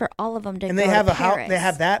brother pays for all of them to go to Paris. And they have a house. They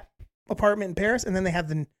have that apartment in Paris, and then they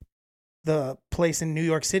have the place in New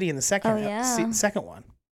York City in the second one.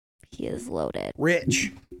 He is loaded.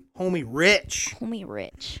 Rich. Homie rich.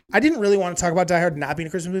 Rich. I didn't really want to talk about Die Hard not being a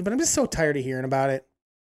Christmas movie, but I'm just so tired of hearing about it.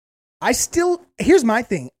 Here's my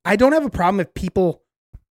thing. I don't have a problem if people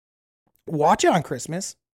watch it on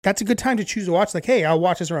Christmas. That's a good time to choose to watch. Like, hey, I'll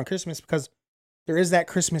watch this around Christmas because there is that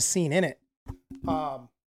Christmas scene in it. But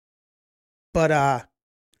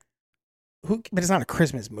it's not a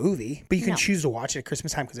Christmas movie. But you can choose to watch it at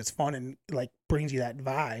Christmas time because it's fun and like brings you that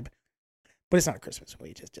vibe. But it's not a Christmas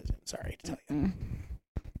movie. Just sorry to tell you.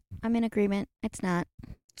 I'm in agreement. It's not.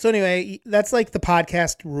 So anyway, that's like the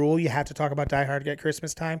podcast rule. You have to talk about Die Hard at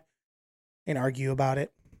Christmas time and argue about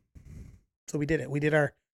it. So we did it. We did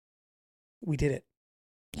it.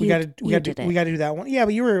 We got to do that one. Yeah,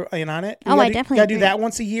 but you were in on it. I definitely got to do that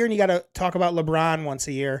once a year, and you got to talk about LeBron once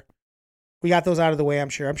a year. We got those out of the way, I'm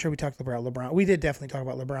sure. I'm sure we talked about LeBron. We did definitely talk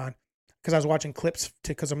about LeBron because I was watching clips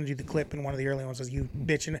because I'm going to do the clip, and one of the early ones was you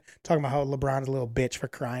bitching, talking about how LeBron's a little bitch for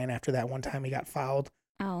crying after that one time he got fouled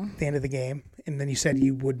at the end of the game. And then you said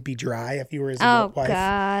you would be dry if you were his wife. Oh,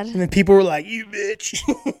 God. And then people were like, you bitch.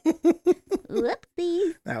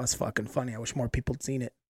 Whoopsie. That was fucking funny. I wish more people had seen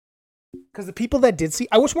it. Because the people that did see,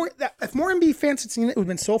 I wish if more NBA fans had seen it, it would have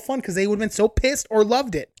been so fun because they would have been so pissed or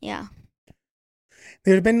loved it. Yeah.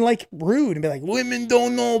 They would have been like rude and be like, women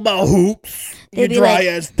don't know about hoops. You dry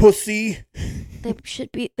ass pussy. They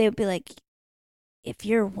would be like, if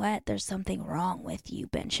you're wet, there's something wrong with you,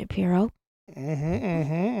 Ben Shapiro.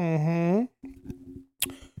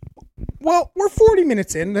 Well, we're 40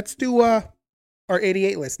 minutes in. Let's do our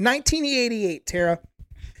 88 list. 1988, Tara.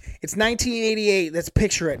 It's 1988. Let's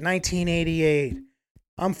picture it. 1988.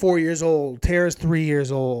 I'm 4 years old. Tara's 3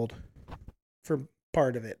 years old for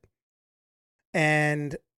part of it.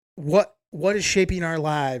 And what is shaping our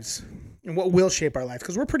lives and what will shape our life,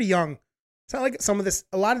 because we're pretty young. It's not like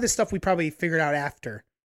a lot of this stuff we probably figured out after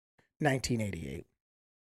 1988.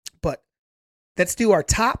 But let's do our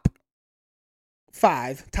top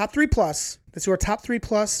 5, top 3 plus. Let's do our top 3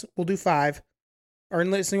 plus. We'll do 5. Or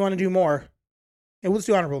unless you want to do more. And we'll just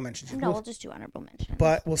do honorable mentions. No, we'll just do honorable mentions.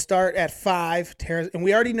 But we'll start at 5. And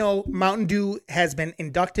we already know Mountain Dew has been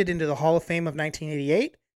inducted into the Hall of Fame of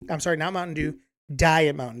 1988. I'm sorry, not Mountain Dew.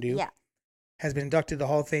 Diet Mountain Dew. Yeah. Has been inducted to the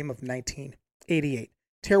Hall of Fame of 1988.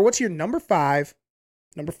 Tara, what's your number 5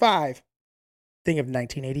 thing of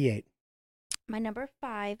 1988? My number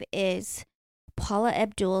 5 is Paula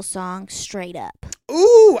Abdul's song Straight Up.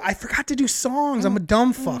 Ooh, I forgot to do songs. I'm a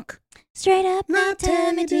dumb fuck. Straight up, now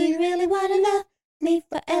tell me, do you really want to love me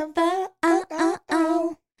forever?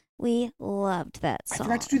 Oh. We loved that song. I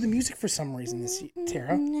forgot to do the music for some reason this year,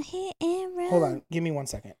 Tara. Hold on, give me 1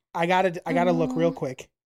 second. I gotta look real quick.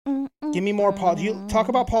 Give me more Paul. Do you talk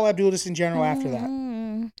about Paula Abdul just in general after that?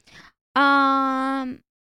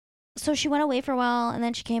 So she went away for a while, and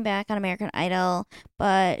then she came back on American Idol.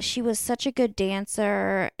 But she was such a good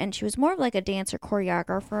dancer, and she was more of like a dancer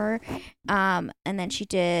choreographer. And then she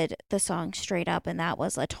did the song Straight Up, and that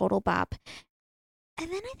was a total bop. And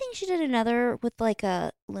then I think she did another with like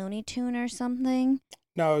a Looney Tune or something.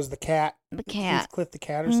 No, it was the cat. The cat. Heathcliff the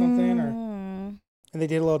cat or something, and they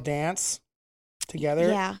did a little dance together.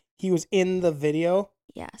 Yeah. He was in the video.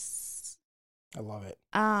 Yes. I love it.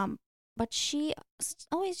 But she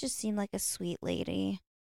always just seemed like a sweet lady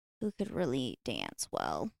who could really dance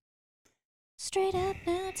well. Straight up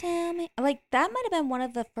now, tell me. Like, that might have been one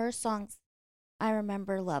of the first songs I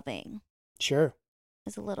remember loving. Sure.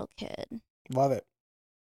 As a little kid. Love it.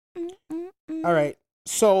 All right.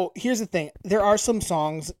 So here's the thing. There are some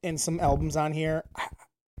songs and some albums on here.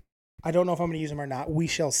 I don't know if I'm going to use them or not. We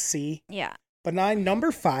shall see. Yeah. But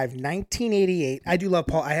number 5, 1988. I do love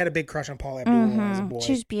Paul. I had a big crush on Paula Abdul when I was a boy.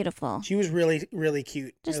 She was beautiful. She was really, really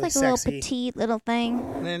cute. Just really like sexy. A little petite little thing.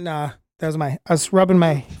 And then that was I was rubbing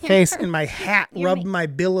my face in my hat, rubbed my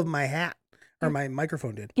bill of my hat, or my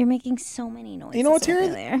microphone did. You're making so many noises. You know what,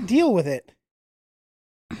 Tara? Deal with it.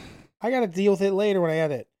 I got to deal with it later when I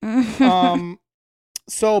edit.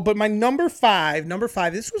 But my number 5,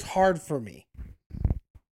 this was hard for me.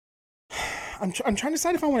 I'm trying to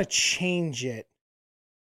decide if I want to change it.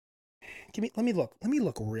 Let me look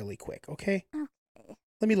really quick, okay? Okay.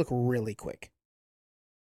 Let me look really quick.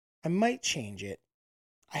 I might change it.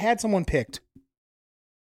 I had someone picked.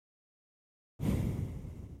 I'm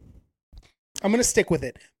going to stick with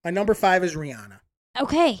it. My number 5 is Rihanna.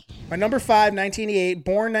 Okay. My number 5, 1988,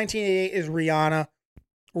 born 1988, is Rihanna.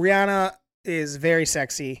 Rihanna is very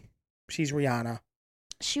sexy. She's Rihanna.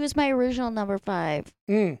 She was my original number 5.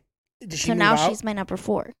 So now she's my number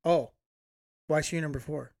 4. Oh. Why is she your number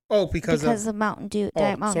 4? Oh, because of Mountain Dew.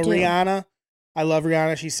 Mountain Dew. Rihanna, I love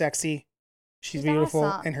Rihanna. She's sexy. She's beautiful.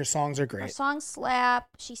 Awesome. And her songs are great. Her songs slap.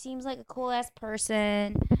 She seems like a cool-ass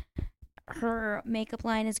person. Her makeup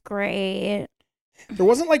line is great. There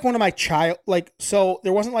wasn't like one of my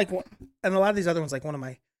there wasn't like one, and a lot of these other ones, like one of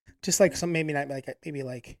my, just like some, maybe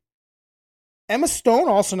like Emma Stone,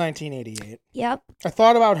 also 1988. Yep. I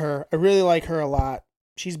thought about her. I really like her a lot.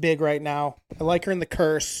 She's big right now. I like her in The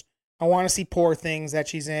Curse. I want to see Poor Things that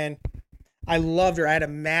she's in. I loved her. I had a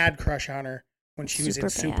mad crush on her when she was in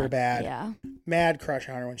Superbad. Yeah. Mad crush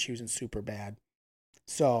on her when she was in Superbad.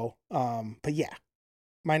 So, but yeah.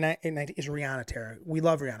 My 9 is Rihanna, Tara. We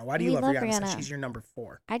love Rihanna. Why do you love Rihanna? Since she's your number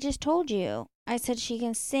 4. I just told you. I said she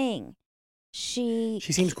can sing. She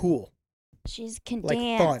seems cool. She can like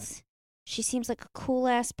dance. Fun. She seems like a cool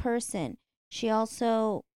ass person. She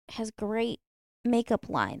also has great makeup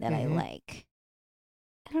line that I like.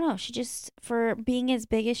 I don't know. She just, for being as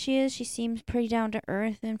big as she is, she seems pretty down to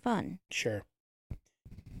earth and fun. Sure.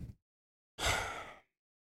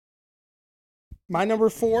 My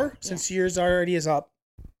number 4, since yours already is up,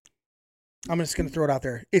 I'm just going to throw it out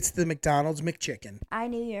there. It's the McDonald's McChicken. I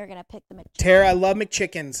knew you were going to pick the McChicken. Tara, I love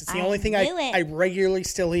McChickens. It's the only thing I regularly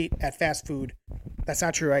still eat at fast food. That's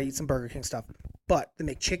not true. I eat some Burger King stuff. But the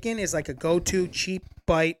McChicken is like a go-to cheap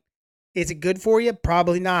bite. Is it good for you?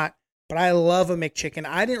 Probably not. But I love a McChicken.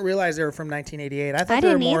 I didn't realize they were from 1988. I thought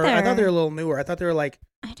they were more. I thought they were a little newer. I thought they were like.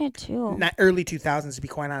 I did too. Not early 2000s, to be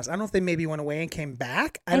quite honest. I don't know if they maybe went away and came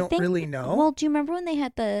back. I don't really know. Well, do you remember when they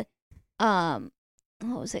had the, what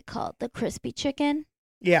was it called? The crispy chicken?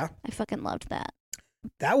 Yeah. I fucking loved that.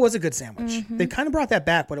 That was a good sandwich. They kind of brought that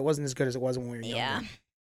back, but it wasn't as good as it was when we were younger. Yeah.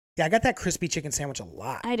 Yeah, I got that crispy chicken sandwich a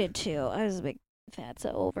lot. I did too. I was a big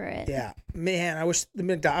fatso over it. Yeah. Man, I wish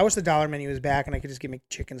the dollar menu was back and I could just get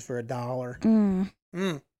McChickens for $1.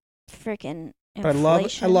 Freaking inflation. But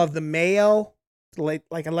I love the mayo. Like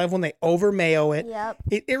I love when they over mayo it. Yep.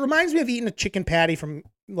 It reminds me of eating a chicken patty from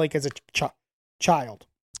like as a child.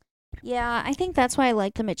 Yeah, I think that's why I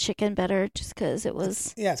like the McChicken better, just because it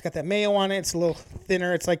was. Yeah, it's got that mayo on it. It's a little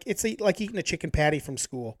thinner. It's like eating a chicken patty from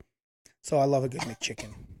school. So I love a good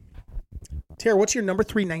McChicken. Tara, what's your number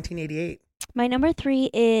 3 1988? My number 3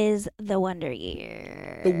 is The Wonder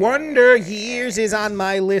Years. The Wonder Years is on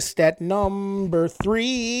my list at number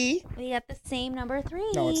 3. We got the same number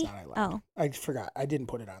 3. No, it's not. I lied. Oh, I forgot. I didn't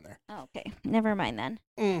put it on there. okay. Never mind then.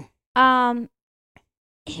 Mm.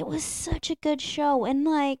 It was such a good show, and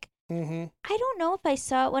like, Mm-hmm. I don't know if I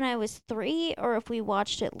saw it when I was 3 or if we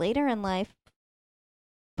watched it later in life.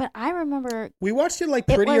 But I remember We watched it like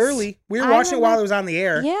pretty early. We were watching it while it was on the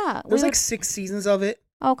air. Yeah. There's like 6 seasons of it.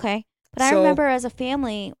 Okay. But I remember as a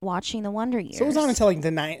family watching The Wonder Years. So it was on until like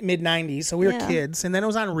the mid-90s, so we were Yeah. kids. And then it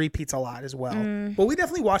was on repeats a lot as well. But we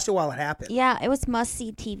definitely watched it while it happened. Yeah, it was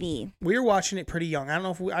must-see TV. We were watching it pretty young. I don't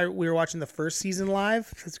know if we were watching the first season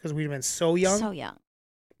live. It's because we'd been so young. So young.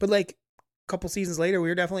 But like a couple seasons later, we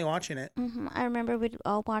were definitely watching it. I remember we'd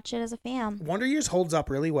all watch it as a fam. Wonder Years holds up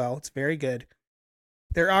really well. It's very good.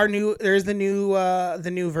 There's the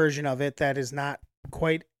new version of it that is not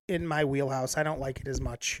quite in my wheelhouse. I don't like it as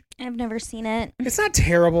much. I've never seen it. It's not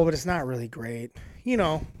terrible, but it's not really great. You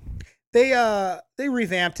know, they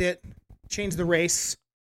revamped it, changed the race.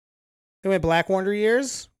 They went Black Wonder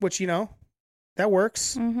Years, which that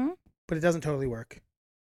works, but it doesn't totally work.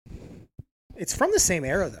 It's from the same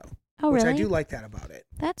era though. Oh, which really? I do like that about it.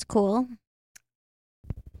 That's cool.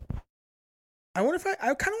 I wonder if I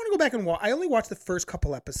kind of want to go back and watch. I only watched the first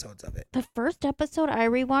couple episodes of it. The first episode I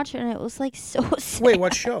rewatched and it was like so sad. Wait,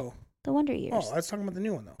 what show? The Wonder Years. Oh, I was talking about the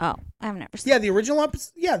new one though. Oh, I've never seen. Yeah, the original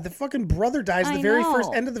episode. Yeah, the fucking brother dies at the very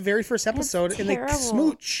first end of the very first episode, and they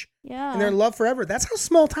smooch. Yeah. And they're in love forever. That's how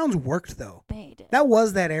small towns worked, though. They did. That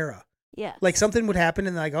was that era. Yeah. Like something would happen,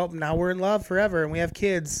 and like, oh, now we're in love forever, and we have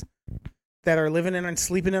kids that are living in and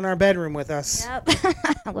sleeping in our bedroom with us. Yep.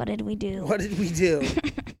 What did we do? What did we do?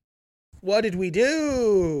 What did we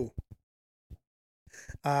do?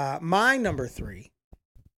 My number 3,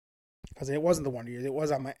 because it wasn't the Wonder Years. It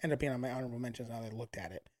was ended up being on my honorable mentions now that I looked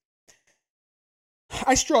at it.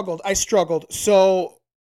 I struggled. So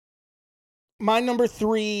my number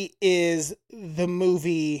 3 is the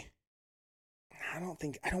movie. I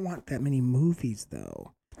don't want that many movies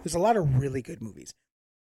though. There's a lot of really good movies.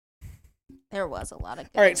 There was a lot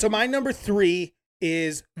of good. All right, so my number 3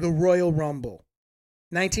 is the Royal Rumble.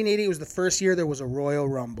 1980 was the first year there was a Royal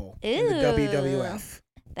Rumble in the WWF.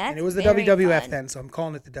 And it was the WWF then, so I'm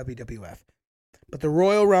calling it the WWF. But the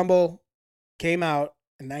Royal Rumble came out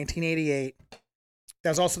in 1988. That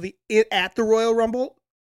was also at the Royal Rumble.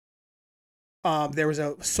 There was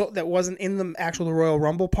that wasn't in the actual Royal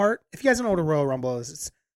Rumble part. If you guys don't know what a Royal Rumble is,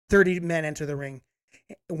 it's 30 men enter the ring,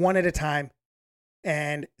 one at a time,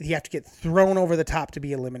 and you have to get thrown over the top to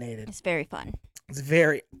be eliminated. It's very fun. It's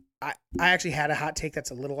very. I actually had a hot take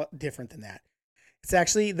that's a little different than that. It's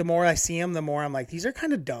actually, the more I see them, the more I'm like, these are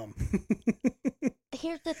kind of dumb.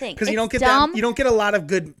 Here's the thing, because you don't get a lot of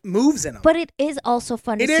good moves in them. But it is also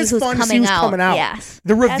fun to see who's coming out. Yes,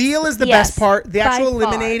 the reveal is the best part. The actual by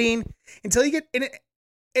eliminating far. Until you get in it.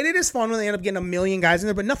 And it is fun when they end up getting a million guys in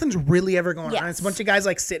there, but nothing's really ever going on. It's a bunch of guys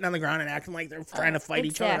like sitting on the ground and acting like they're trying to fight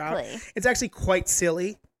each other out. It's actually quite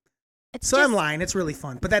silly. I'm lying. It's really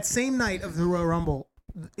fun. But that same night of the Royal Rumble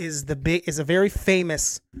is a very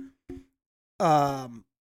famous it's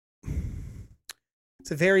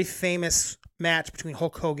a very famous match between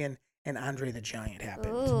Hulk Hogan and Andre the Giant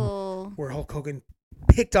happened. Ooh. Where Hulk Hogan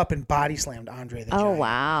picked up and body slammed Andre the Giant. Oh,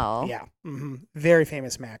 wow. Yeah. Mm-hmm. Very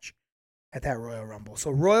famous match at that Royal Rumble.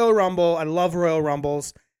 So Royal Rumble, I love Royal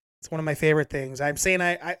Rumbles. It's one of my favorite things. I'm saying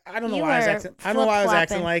I don't know why I was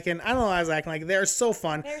acting like they're so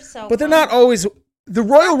fun. But they're not always the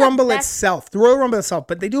Royal Rumble itself.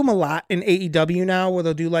 But they do them a lot in AEW now where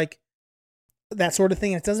they'll do like that sort of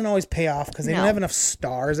thing. And it doesn't always pay off because they don't have enough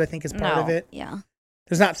stars, I think is part of it. Yeah.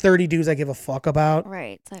 There's not 30 dudes I give a fuck about.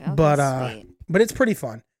 Right. It's like, okay, sweet. But it's pretty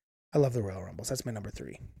fun. I love the Royal Rumbles. That's my number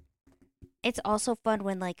 3. It's also fun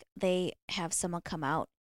when like they have someone come out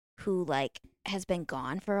who like has been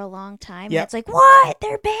gone for a long time. Yeah. It's like, what?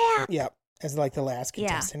 They're back. Yep. As like the last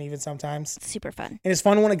contestant even sometimes. It's super fun. And it's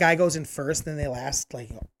fun when a guy goes in first and they last like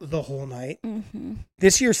the whole night. Mm-hmm.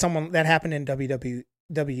 This year that happened in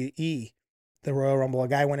WWE, the Royal Rumble. A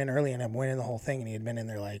guy went in early and ended up winning the whole thing and he had been in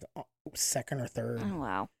there like second or third. Oh,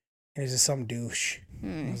 wow. And he's just some douche.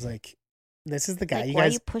 I was like, this is the guy. Like, why are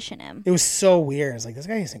you pushing him? It was so weird. I was like, this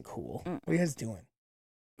guy isn't cool. What are you guys doing?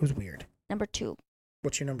 It was weird. Number 2.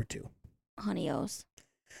 What's your number 2? Honey O's.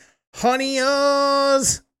 Honey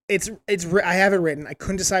O's I have it written. I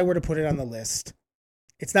couldn't decide where to put it on the list.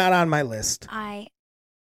 It's not on my list.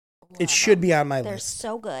 It should be on my list. They're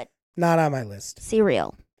so good. Not on my list.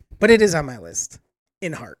 Cereal. But it is on my list.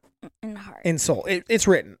 In heart. In soul. It's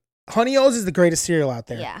written. Honey O's is the greatest cereal out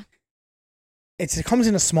there. Yeah. It comes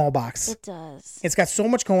in a small box. It does. It's got so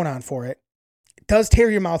much going on for it. It does tear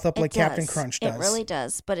your mouth up like Captain Crunch does. It really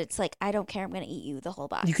does. But it's like, I don't care. I'm going to eat you the whole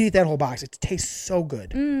box. You can eat that whole box. It tastes so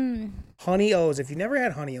good. Honey O's. If you've never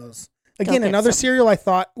had Honey O's. Go Again, another some. cereal I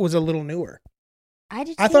thought was a little newer. I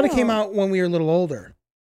did too. I thought it came out when we were a little older.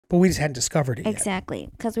 But we just hadn't discovered it yet. Exactly.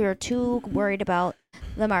 Because we were too worried about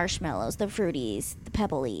the marshmallows, the fruities, the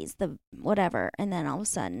pebblies, the whatever. And then all of a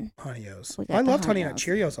sudden. Honey O's. I loved Honey Nut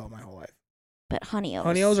Cheerios all my whole life. But Honey O's.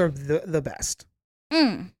 Honey O's are the best.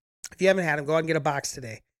 If you haven't had them, go out and get a box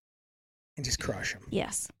today. And just crush them.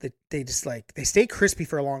 Yes. They just they stay crispy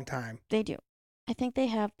for a long time. They do. I think they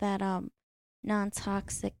have that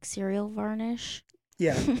non-toxic cereal varnish.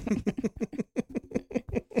 Yeah.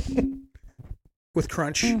 With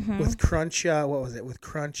Crunch. With Crunch, what was it? With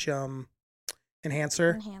Crunch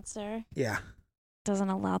Enhancer. Yeah. Doesn't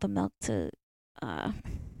allow the milk to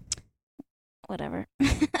whatever.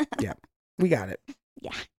 Yeah. We got it.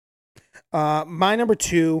 Yeah. My number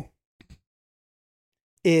 2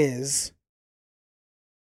 is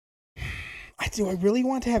do I really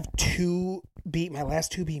want to have my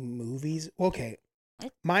last 2 be movies? Okay.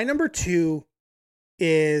 My number 2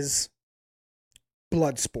 is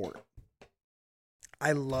Bloodsport.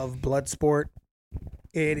 I love Bloodsport.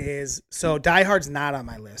 It is. So Die Hard's not on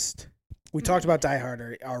my list. We talked about Die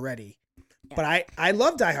Hard already. Yeah. But I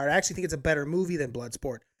love Die Hard. I actually think it's a better movie than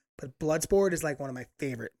Bloodsport. But Bloodsport is like one of my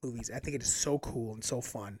favorite movies. I think it is so cool and so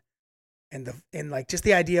fun. And like just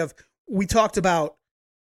the idea of, we talked about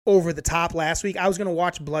Over the Top last week. I was going to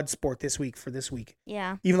watch Bloodsport this week.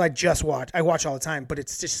 Yeah. Even like I watch all the time, but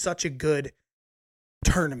it's just such a good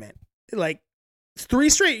tournament. Like 3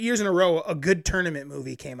 straight years in a row, a good tournament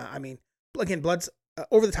movie came out. I mean, again,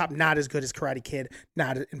 Over the Top, not as good as Karate Kid,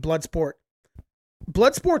 not in Bloodsport.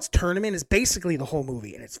 Bloodsport's tournament is basically the whole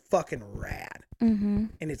movie, and it's fucking rad. And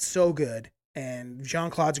it's so good. And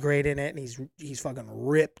Jean-Claude's great in it, and he's fucking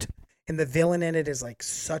ripped. And the villain in it is like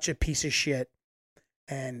such a piece of shit.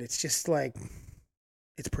 And it's just like,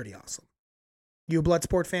 it's pretty awesome. You a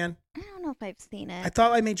Bloodsport fan? I don't know if I've seen it. I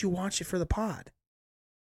thought I made you watch it for the pod.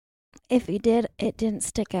 If you did, it didn't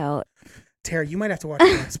stick out. Tara, you might have to watch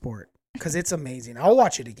Bloodsport because it's amazing. I'll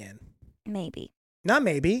watch it again. Maybe. Not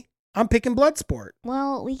maybe. I'm picking Bloodsport.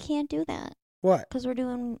 Well, we can't do that. What? Because we're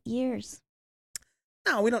doing years.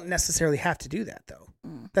 No, we don't necessarily have to do that, though.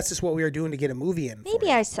 That's just what we were doing to get a movie in. Maybe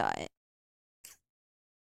I saw it.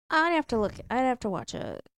 I'd have to look. I'd have to watch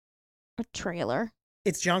a trailer.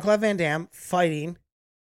 It's Jean-Claude Van Damme fighting.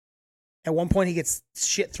 At one point, he gets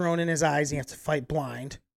shit thrown in his eyes and he has to fight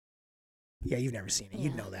blind. Yeah, you've never seen it.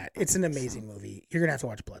 You'd know that. It's an amazing movie. You're going to have to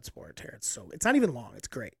watch Bloodsport, Tara. It's not even long. It's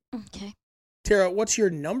great. Okay. Tara, what's your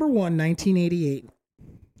number 1 1988?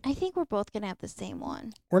 I think we're both going to have the same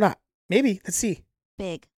one. We're not. Maybe. Let's see.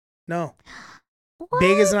 Big. No. What?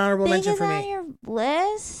 Big is an honorable mention for me. Big is on your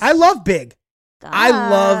list? I love Big. God. I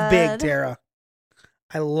love Big, Tara.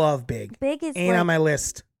 I love Big. Big is ain't on my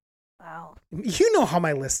list. Wow. You know how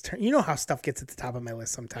my list. You know how stuff gets at the top of my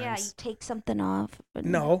list sometimes. Yeah, you take something off. But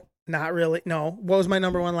no, not really. No. What was my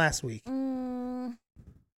number 1 last week?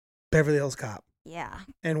 Beverly Hills Cop. Yeah.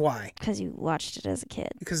 And why? Because you watched it as a kid.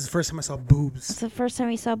 Because it's the first time I saw boobs. It's the first time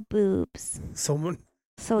you saw boobs.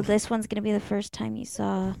 So this one's going to be the first time you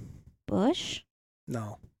saw bush?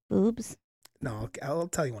 No. Boobs? No, I'll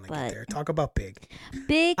tell you when I get there. Talk about Big.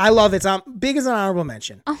 Big. I love it. Big is an honorable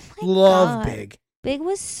mention. Oh my love God. Big. Big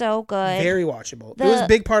was so good. Very watchable. It was a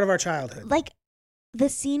big part of our childhood. Like the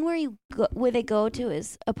scene where they go to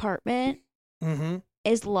his apartment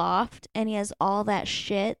is loft, and he has all that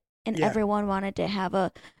shit, and everyone wanted to have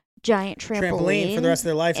a giant trampoline for the rest of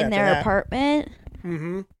their life in their apartment.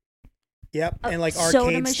 Yep, and like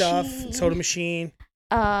arcade stuff, soda machine.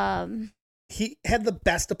 He had the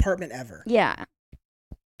best apartment ever. Yeah,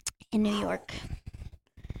 in New York.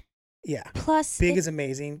 Yeah. Plus, Big is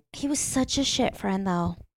amazing. He was such a shit friend,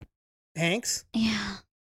 though. Hanks? Yeah.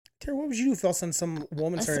 Tara, what would you do if all of a sudden some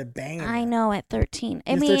woman started banging? I know, at 13.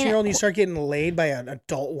 I mean, 13-year-old, you start getting laid by an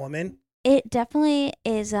adult woman? It definitely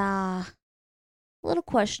is a little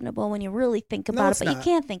questionable when you really think about it, but you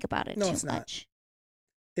can't think about it too much.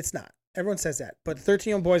 It's not. Everyone says that, but the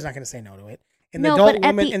 13-year-old boy's not going to say no to it. And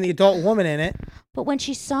the adult woman in it. But when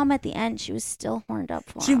she saw him at the end, she was still horned up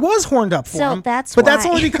for him. She was horned up for him. That's why. But that's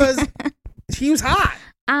only because he was hot.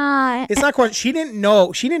 It's not quite. She didn't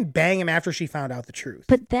know. She didn't bang him after she found out the truth.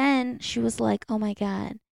 But then she was like, "Oh my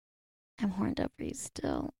God, I'm horned up for you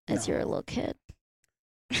still, as you're a little kid.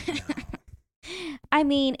 No. I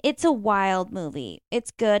mean, it's a wild movie.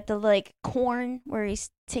 It's good. The like corn where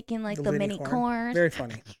he's taking like the mini corn. Very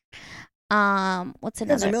funny. What's another?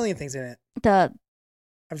 There's a million things in it. The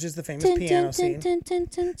just the famous piano scene.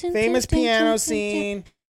 Famous piano scene.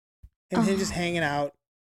 And him just hanging out.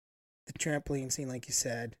 The trampoline scene, like you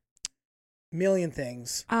said. Million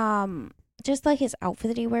things. Just like his outfit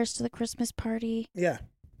that he wears to the Christmas party. Yeah.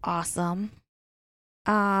 Awesome.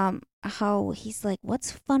 How he's like,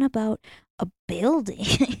 what's fun about a building?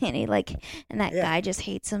 and that guy just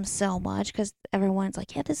hates him so much because everyone's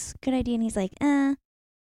like, yeah, this is a good idea. And he's like, No,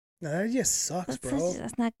 that just sucks, bro.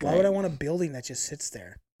 That's not good. Why would I want a building that just sits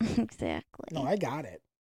there? Exactly. No, I got it.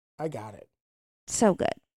 So good.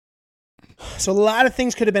 So a lot of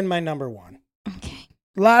things could have been my number one. Okay.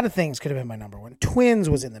 A lot of things could have been my number one. Twins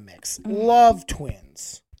was in the mix. Love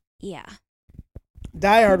Twins. Yeah.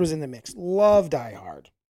 Die Hard was in the mix. Love Die Hard.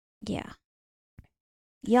 Yeah.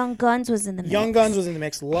 Young Guns was in the mix. Young Guns was in the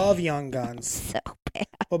mix. Love Young Guns. So bad.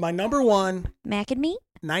 But my number one, Mac and Me?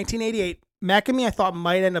 1988. Mac and Me, I thought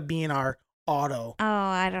might end up being our auto. Oh,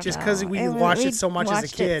 I don't know. Just because we watched it so much as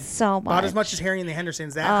a kid. So much. About as much as Harry and the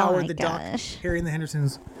Hendersons. That Howard the Duck, Harry and the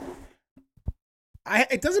Hendersons.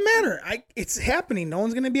 It doesn't matter. It's happening. No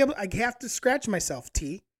one's gonna be able. I have to scratch myself.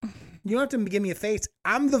 T. You don't have to give me a face.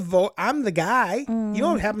 I'm the guy. You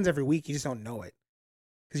know what happens every week. You just don't know it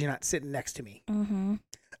because you're not sitting next to me.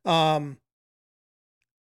 Mm-hmm.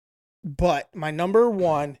 But my number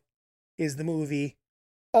one is the movie,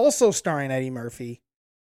 also starring Eddie Murphy,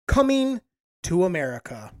 Coming to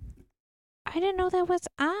America. I didn't know that was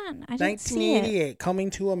on. I didn't see it. 1988, Coming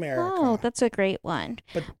to America. Oh, that's a great one.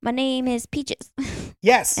 But my name is Peaches.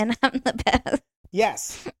 Yes. And I'm the best.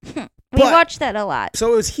 Yes. We watched that a lot.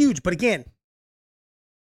 So it was huge. But again,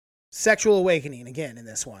 sexual awakening again in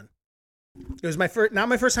this one. It was not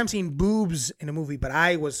my first time seeing boobs in a movie, but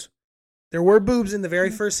there were boobs in the very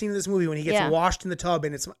first scene of this movie when he gets washed in the tub.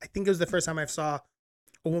 And I think it was the first time I saw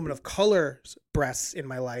a woman of color's breasts in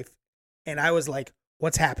my life. And I was like,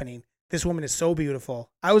 what's happening? This woman is so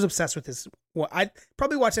beautiful. I was obsessed with this. Well, I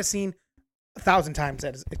probably watched that scene 1,000 times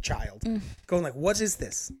as a child, going like, what is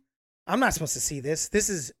this? I'm not supposed to see this. This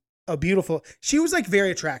is a beautiful. She was like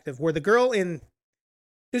very attractive. Where the girl it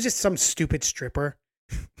was just some stupid stripper.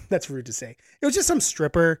 That's rude to say. It was just some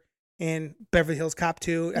stripper in Beverly Hills Cop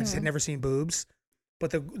 2. I just had never seen boobs.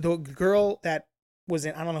 But the girl that was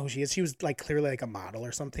in, I don't know who she is. She was like clearly like a model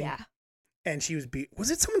or something. Yeah. And she was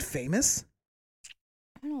was it someone famous?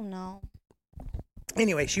 I don't know.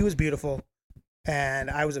 Anyway, she was beautiful,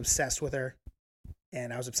 and I was obsessed with her,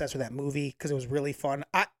 and I was obsessed with that movie because it was really fun.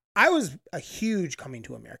 I was a huge Coming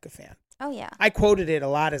to America fan. Oh, yeah. I quoted it a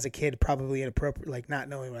lot as a kid, probably inappropriate, like not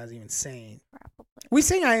knowing what I was even saying. Probably. We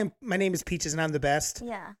sing my name is Peaches and I'm the best.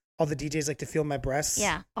 Yeah. All the DJs like to feel my breasts.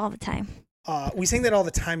 Yeah, all the time. We sing that all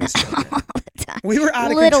the time as children. All the time. We were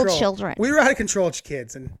out of control. Little children. We were out of control as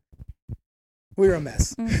kids, and we were a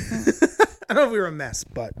mess. I don't know if we were a mess,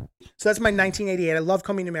 but so that's my 1988. I love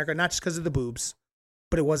Coming to America, not just because of the boobs,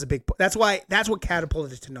 but it was a big. That's what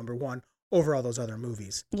catapulted it to number one over all those other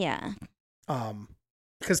movies. Yeah.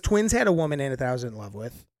 Because Twins had a woman in it that I was in love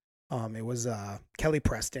with. It was Kelly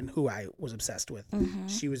Preston, who I was obsessed with. Mm-hmm.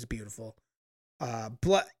 She was beautiful.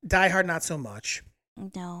 Die Hard, not so much.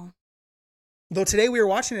 No. Though today we were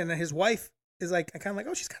watching it, and his wife is like, I kind of like,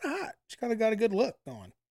 oh, she's kind of hot. She's kind of got a good look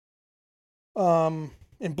going.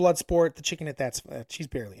 In Bloodsport, the chicken she's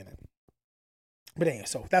barely in it. But anyway,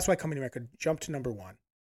 so that's why Coming to America jumped to number one.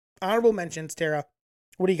 Honorable mentions, Tara.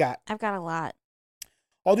 What do you got? I've got a lot.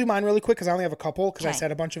 I'll do mine really quick because I only have a couple because I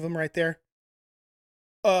said a bunch of them right there.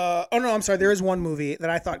 Oh no, I'm sorry. There is one movie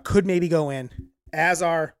that I thought could maybe go in as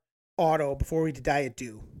our auto before we diet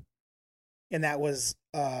do, and that was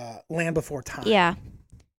Land Before Time. Yeah.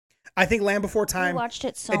 I think Land Before Time. We watched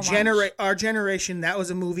it so much. Our generation, that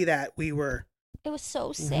was a movie that we were. It was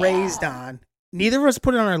so sad. Raised on. Neither of us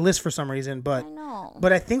put it on our list for some reason, but I know.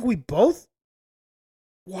 But I think we both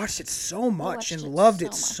watched it so much and loved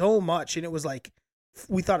it so much, and it was like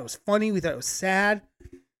we thought it was funny, we thought it was sad.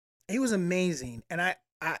 It was amazing, and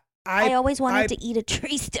I always wanted to eat a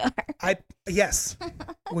tree star. Yes,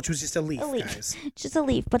 which was just a leaf, guys. Just a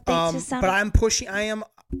leaf, but they just sounded. But I am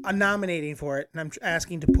nominating for it, and I'm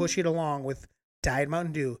asking to push it along with Diet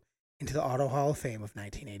Mountain Dew into the Auto Hall of Fame of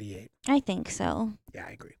 1988. I think so. Yeah,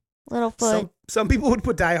 I agree. Littlefoot. Some people would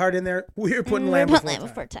put Die Hard in there. We're putting Land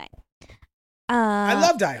Before Time. I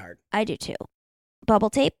love Die Hard. I do too. Bubble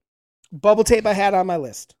Tape. Bubble Tape I had on my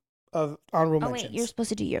list of honorable mentions. Wait, you're supposed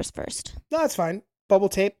to do yours first. No, that's fine. Bubble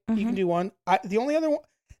Tape. You can do one. The only other one.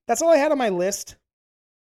 That's all I had on my list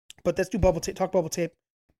But let's do bubble tape. Talk bubble tape.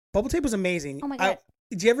 Bubble tape was amazing. Oh my God.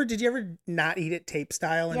 Did you ever not eat it tape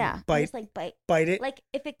style and bite? Just like bite it. Like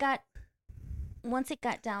if it got once it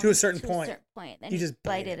got down to a certain point, then you just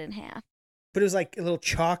bite it in half. But it was like a little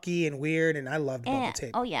chalky and weird, and I loved bubble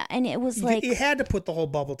tape. Oh yeah, and it was you had to put the whole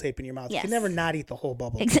bubble tape in your mouth. Yes. You could never not eat the whole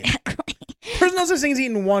bubble tape. Exactly. There's no such thing as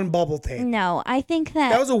eating one bubble tape. No, I think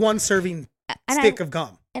that was a one serving stick of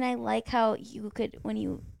gum. And I like how you could when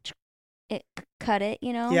you cut it,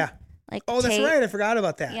 you know. Yeah. Like that's right. I forgot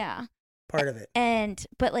about that. Yeah. Part of it.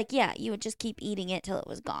 But like, yeah, you would just keep eating it till it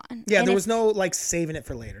was gone. Yeah, there was no like saving it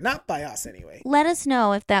for later. Not by us anyway. Let us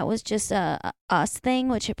know if that was just a us thing,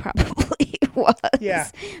 which it probably was. Yeah.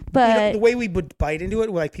 But the way we would bite into it,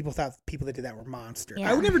 like people thought people that did that were monsters.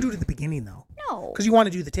 Yeah. I would never do it at the beginning though. No. Because you want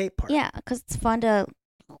to do the tape part. Yeah, because it's fun to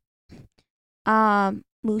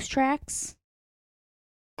Moose Tracks.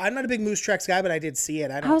 I'm not a big Moose Tracks guy, but I did see it.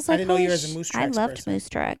 I didn't know you were as a Moose Tracks I loved person. Moose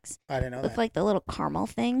Tracks. I didn't know With that. like the little caramel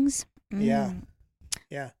things. Yeah.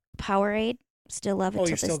 Yeah. Powerade. Still love it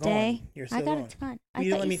to this day. You're still I got going. a ton. You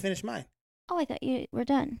didn't let me finish mine. Oh, I thought you were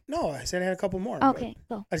done. No, I said I had a couple more. Okay,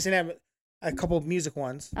 go. I just didn't have a couple of music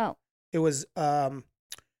ones. Oh. It was U2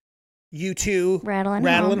 Rattle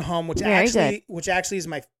and Hum, which actually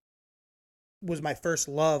was my first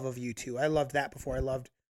love of U2. I loved that before. That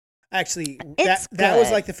was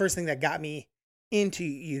like the first thing that got me into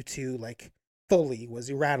U2 like fully was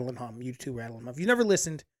the Rattle and Hum, U2 Rattle and Hum. If you never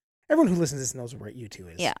listened, everyone who listens to this knows what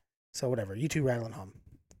U2 is. Yeah. So whatever, U2 Rattle and Hum.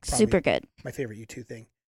 Super good. My favorite U2 thing.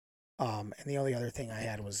 And the only other thing I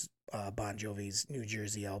had was Bon Jovi's New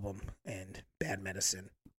Jersey album and Bad Medicine.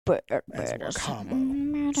 As a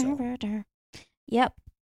combo. So. Yep.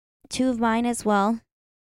 Two of mine as well.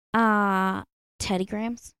 Teddy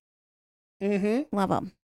Grahams. Mm-hmm. Love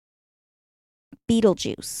them.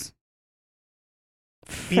 Beetlejuice.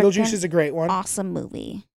 Beetlejuice is a great one. Awesome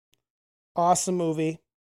movie.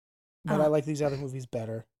 But I like these other movies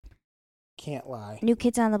better. Can't lie. New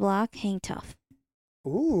Kids on the Block, Hang Tough.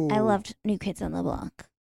 Ooh. I loved New Kids on the Block.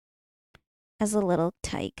 As a little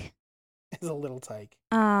tyke.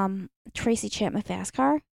 Tracy Chapman Fast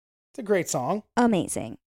Car. It's a great song.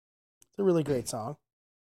 Amazing. It's a really great song.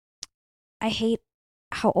 I hate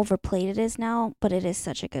how overplayed it is now, but it is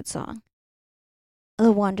such a good song.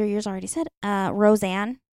 The Wonder Years already said.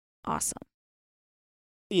 Roseanne. Awesome.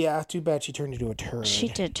 Yeah, too bad she turned into a turd. She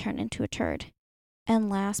did turn into a turd. And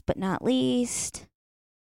last but not least,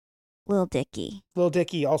 Lil Dicky. Lil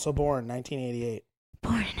Dicky, also born 1988.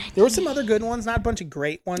 Born in 1988. There were some other good ones, not a bunch of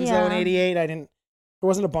great ones though in 88. There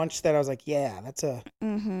wasn't a bunch that I was like, yeah, that's a...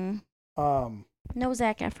 Mm-hmm. No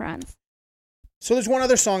Zac Efron's. So there's one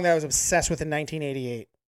other song that I was obsessed with in 1988.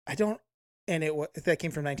 That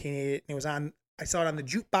came from 1988. And I saw it on the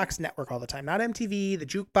Jukebox Network all the time. Not MTV, the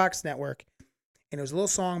Jukebox Network. And it was a little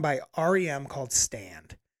song by REM called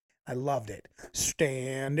Stand. I loved it.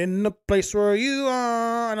 Stand in the place where you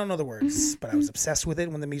are. I don't know the words, but I was obsessed with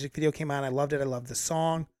it when the music video came out. I loved it. I loved the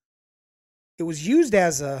song. It was used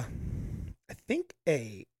as a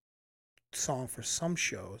song for some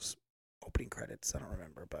shows. Opening credits. I don't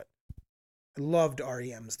remember, but I loved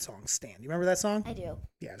REM's song Stand. You remember that song? I do.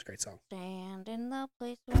 Yeah, it's a great song. Stand in the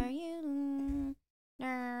place where you...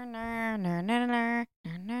 Yeah,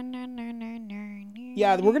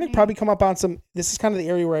 we're going to probably come up on some... This is kind of the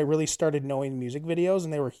area where I really started knowing music videos,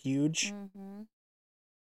 and they were huge. Mm-hmm.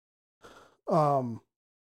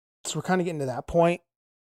 So we're kind of getting to that point,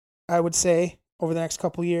 I would say, over the next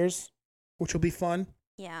couple years, which will be fun.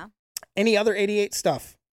 Yeah. Any other 88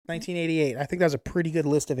 stuff? 1988. I think that was a pretty good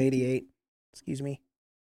list of 88. Excuse me.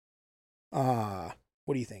 What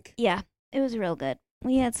do you think? Yeah, it was real good.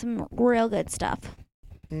 We had some real good stuff.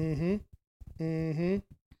 Mm-hmm. Mm-hmm.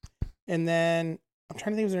 And then I'm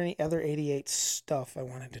trying to think, was there any other 88 stuff I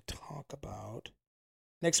wanted to talk about?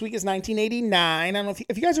 Next week is 1989. I don't know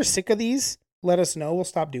if you guys are sick of these, let us know. We'll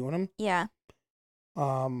stop doing them. Yeah.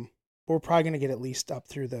 We're probably going to get at least up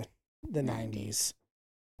through the 90s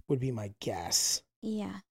would be my guess.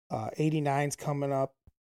 Yeah. 89's coming up.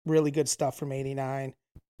 Really good stuff from 89.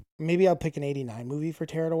 Maybe I'll pick an 89 movie for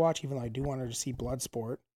Tara to watch, even though I do want her to see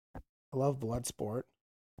Bloodsport. I love Bloodsport.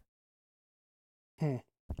 Man,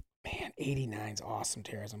 89's awesome,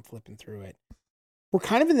 Tara, as I'm flipping through it. We're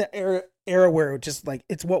kind of in the era where it's just like,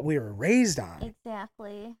 it's what we were raised on.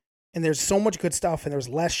 Exactly. And there's so much good stuff, and there's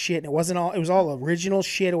less shit, and it was all original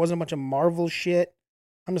shit. It wasn't a bunch of Marvel shit.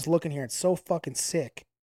 I'm just looking here. It's so fucking sick.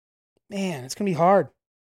 Man, it's going to be hard.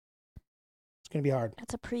 It's going to be hard.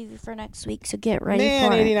 That's a preview for next week, so get ready for it.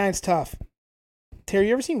 Man, 89's Man, tough. Terry,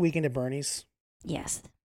 you ever seen Weekend at Bernie's? Yes.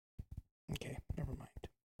 Okay, never mind.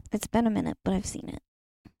 It's been a minute, but I've seen it.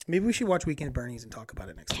 Maybe we should watch Weekend at Bernie's and talk about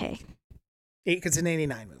it next week. Okay. Because it's an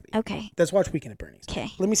 89 movie. Okay. Let's watch Weekend at Bernie's.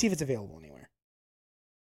 Okay. Let me see if it's available anywhere.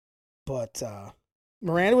 But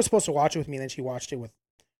Miranda was supposed to watch it with me, and then she watched it with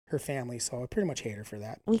her family, so I pretty much hate her for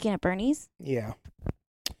that. Weekend at Bernie's? Yeah.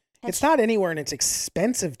 It's not anywhere, and it's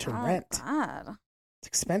expensive to rent. God. It's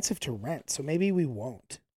expensive to rent, so maybe we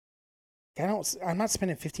won't. I'm not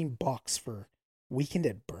spending $15 for Weekend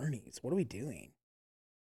at Bernie's. What are we doing?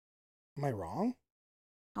 Am I wrong?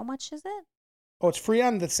 How much is it? Oh, it's free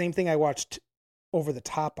on the same thing I watched Over the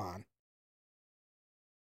Top on,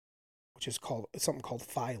 which is something called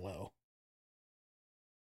Philo.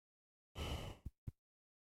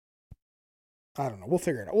 I don't know. We'll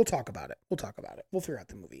figure it out. We'll talk about it. We'll figure out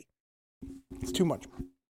the movie. It's too much.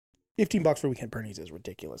 $15 for Weekend at Bernie's is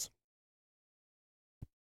ridiculous.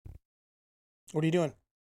 What are you doing?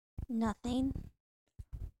 Nothing.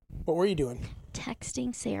 What were you doing?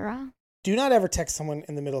 Texting Sarah. Do not ever text someone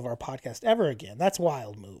in the middle of our podcast ever again. That's a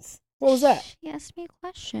wild move. What was that? She asked me a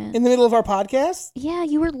question. In the middle of our podcast? Yeah,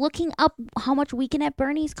 you were looking up how much Weekend at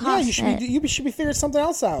Bernie's costs. Yeah, you should be figuring something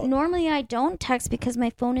else out. Normally I don't text because my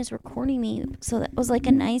phone is recording me, so that was like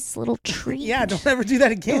a nice little treat. Yeah, don't ever do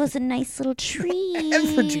that again. It was a nice little treat. Don't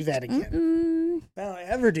ever do that again. Mm-mm. Don't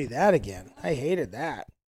ever do that again. I hated that.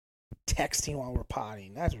 Texting while we're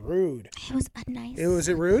potting. That's rude. It was a nice... Was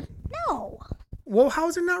it rude? No. Well, how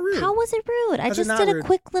is it not rude? How was it rude? I just did a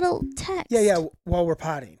quick little text. Yeah, while we're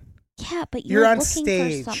potting. Yeah, but you're on looking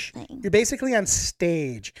stage. For something. You're basically on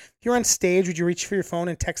stage. If you're on stage, would you reach for your phone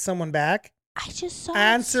and text someone back? I just saw.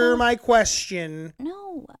 Answer my question.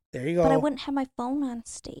 No. There you go. But I wouldn't have my phone on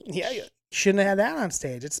stage. Yeah, you shouldn't have had that on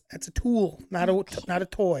stage. It's a tool, not a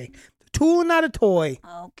toy. A tool and not a toy.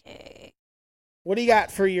 Okay. What do you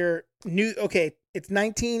got for your new? Okay, it's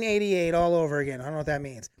 1988 all over again. I don't know what that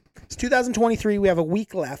means. It's 2023. We have a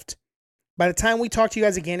week left. By the time we talk to you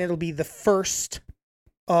guys again, it'll be the 1st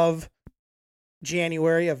of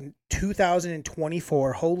January of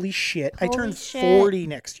 2024. Holy shit. I turn 40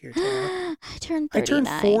 next year, Tara. I turn 39. I turn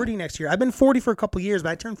 40 next year. I've been 40 for a couple years, but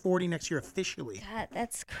I turn 40 next year officially. God,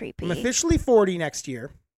 that's creepy. I'm officially 40 next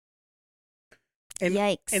year. And,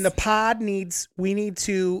 Yikes. And the pod we need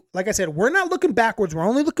to, like I said, we're not looking backwards. We're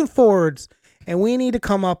only looking forwards. And we need to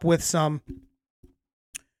come up with some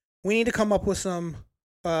New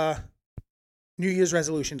Year's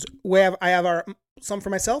resolutions. I have some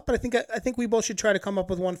for myself, but I think we both should try to come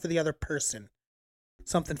up with one for the other person.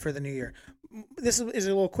 Something for the new year. This is a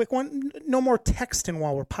little quick one. No more texting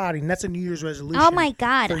while we're potting. That's a New Year's resolution. Oh my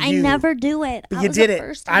God. I never do it. But you did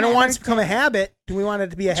it. I don't want it to become a habit. Do we want it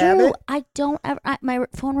to be a habit? I don't ever. My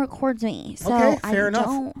phone records me. So okay, fair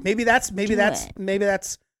enough. Maybe that's New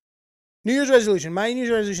Year's resolution. My New Year's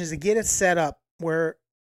resolution is to get it set up where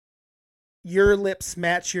your lips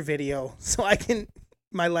match your video so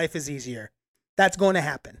my life is easier. That's going to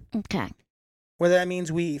happen. Okay. Whether that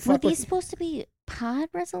means we fuck Were these supposed to be pod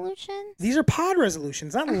resolutions? These are pod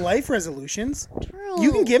resolutions, not life resolutions. True.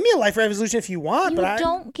 You can give me a life resolution if you want, but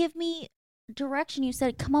don't give me direction. You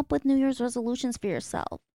said come up with New Year's resolutions for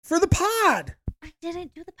yourself. For the pod. I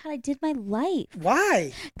didn't do the pod. I did my life.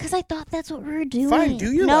 Why? Because I thought that's what we were doing. Fine,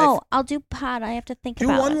 do your life. No, I'll do pod. I have to think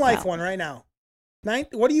about it. Do one life one right now.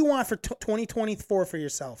 What do you want for 2024 for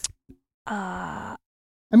yourself? I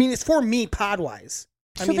mean, it's for me pod-wise.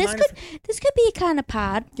 This could be a kind of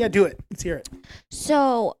pod. Yeah, do it. Let's hear it.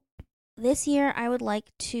 So, this year I would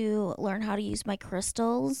like to learn how to use my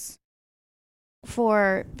crystals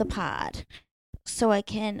for the pod, so I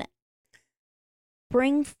can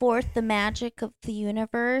bring forth the magic of the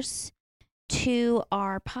universe to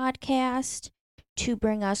our podcast, to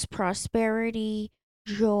bring us prosperity,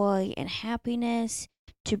 joy, and happiness,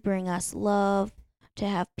 to bring us love, to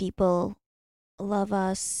have people love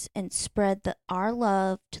us and spread our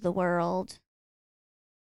love to the world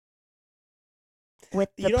with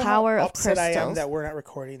the power of crystals. I am that we're not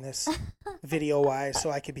recording this video-wise, so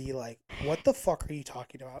I could be like, what the fuck are you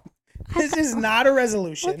talking about? This is not a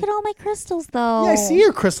resolution. Look at all my crystals, though. Yeah, I see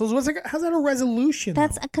your crystals. How's that a resolution?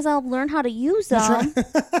 That's because I'll learn how to use them.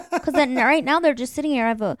 Because then right now they're just sitting here.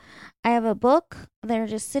 I have a book. They're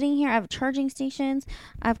just sitting here. I have charging stations.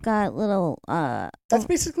 I've got little. That's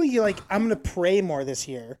basically like I'm gonna pray more this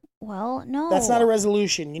year. Well, no. That's not a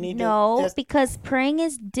resolution. You need to. Because praying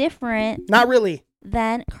is different. Not really.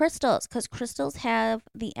 Than crystals, because crystals have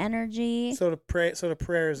the energy. So the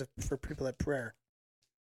prayer is for people that prayer.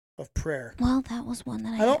 Of prayer. Well, that was one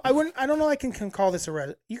that I don't know. I can call this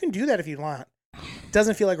you can do that if you want. It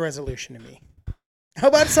doesn't feel like a resolution to me. How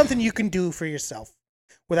about something you can do for yourself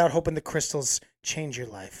without hoping the crystals change your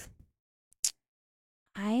life?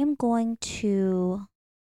 I am going to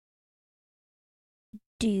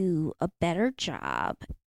do a better job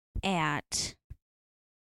at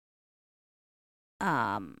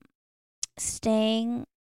staying,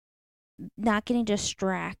 not getting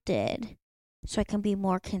distracted, so I can be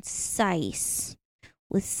more concise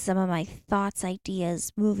with some of my thoughts,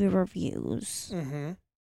 ideas, movie reviews. Mm-hmm.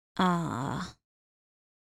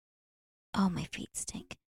 Oh, my feet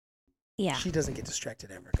stink. Yeah. She doesn't get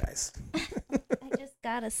distracted ever, guys. I just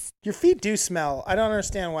gotta. Your feet do smell. I don't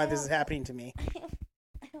understand why this is happening to me.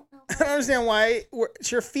 I don't know. I don't understand why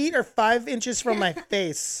your feet are 5 inches from my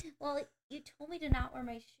face. Well, you told me to not wear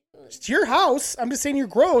my shoes. It's your house. I'm just saying you're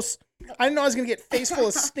gross. I didn't know I was going to get face full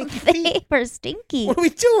of stinky feet. They were stinky. What are we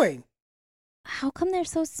doing? How come they're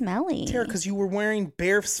so smelly? Tara, because you were wearing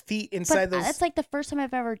bare feet inside those. That's like the first time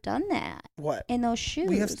I've ever done that. What? In those shoes.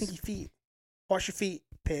 We have stinky feet. Wash your feet,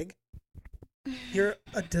 pig. You're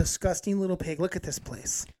a disgusting little pig. Look at this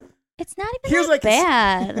place. It's not even that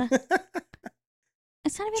bad.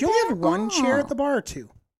 It's not even Do you only have one chair at the bar or two?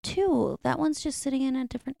 Two. That one's just sitting in a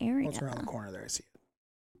different area. What's around the corner there? I see it.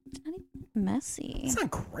 It's not even messy. It's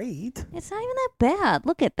not great. It's not even that bad.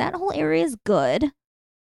 Look at that whole area is good.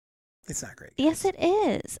 It's not great. Yes, it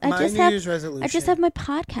is. My New Year's resolution. I just have my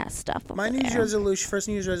podcast stuff over My New Year's there. resolution, first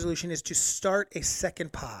New Year's resolution is to start a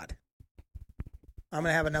second pod. I'm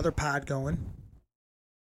going to have another pod going.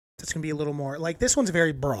 That's going to be a little more, like this one's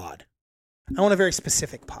very broad. I want a very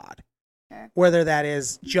specific pod. Sure. Whether that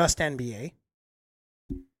is just NBA.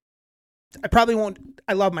 I probably won't,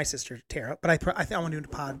 I love my sister, Tara, but I think I want to do a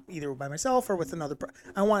pod either by myself or with another.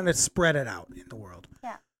 I want to spread it out in the world.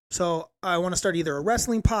 Yeah. So I want to start either a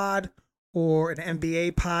wrestling pod or an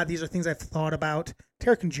NBA pod. These are things I've thought about.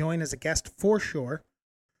 Tara can join as a guest for sure.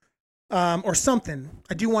 Or something.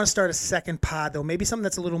 I do want to start a second pod, though. Maybe something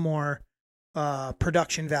that's a little more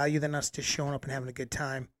production value than us just showing up and having a good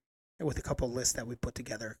time with a couple of lists that we put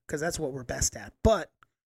together, because that's what we're best at. But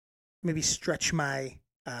maybe stretch my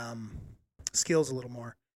skills a little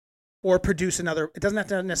more. Or produce another. It doesn't have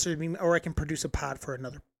to necessarily be, or I can produce a pod for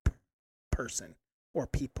another person or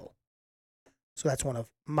people. So that's one of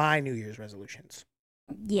my New Year's resolutions.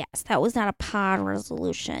 Yes, that was not a pod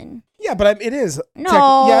resolution. Yeah, but it is.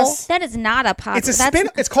 No, yes. that is not a pod. It's a spin.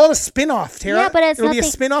 It's called a spin-off, Tara. Yeah, but it'll be a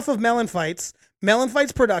spin-off of Melon Fights. Melon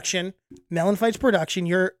Fights production. Melon Fights production.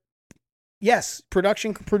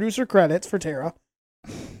 Production producer credits for Tara.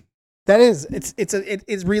 That is. It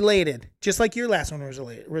is related, just like your last one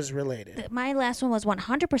was related. My last one was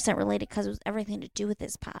 100% related because it was everything to do with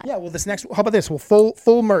this pod. Yeah. Well, this next. How about this? Well,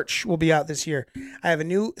 full merch will be out this year. I have a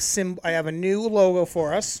new I have a new logo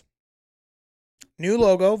for us. New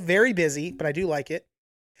logo. Very busy, but I do like it.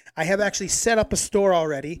 I have actually set up a store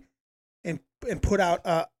already, and put out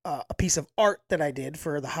a piece of art that I did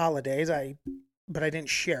for the holidays. But I didn't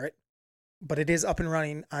share it. But it is up and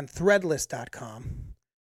running on Threadless.com.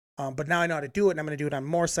 But now I know how to do it, and I'm going to do it on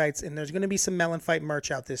more sites. And there's going to be some Melon Fight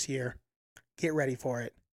merch out this year. Get ready for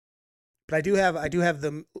it. But I do have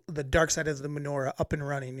the Dark Side of the Menorah up and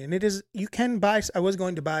running, and it is, you can buy. I was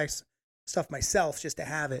going to buy stuff myself just to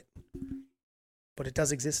have it, but it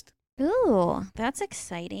does exist. Ooh, that's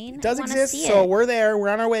exciting. It does exist, so we're there. We're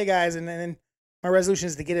on our way, guys. And then my resolution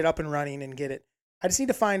is to get it up and running and get it. I just need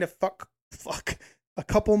to find a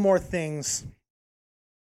couple more things.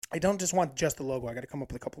 I don't just want just the logo. I got to come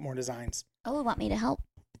up with a couple more designs. Oh, you want me to help?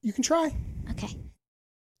 You can try. Okay. You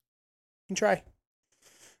can try.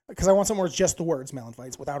 Because I want somewhere it's just the words Melon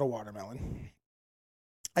Fights without a watermelon.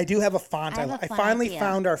 I do have a font. I finally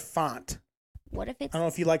found our font. What if it's... I don't know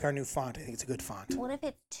if you like our new font. I think it's a good font. What if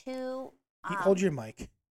it's too... hold your mic.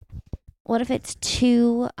 What if it's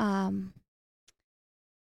too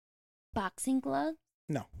boxing gloves?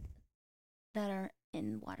 No. That are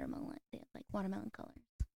in watermelon, like watermelon color.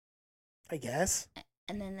 I guess.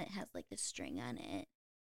 And then it has like the string on it.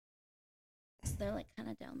 So they're like kind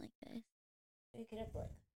of down like this. You could have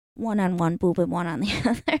like one on one boob and one on the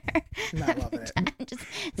other. Not loving it.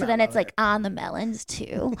 So then it's like on the melons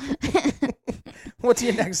too. What's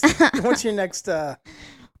your next thing?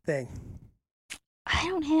 I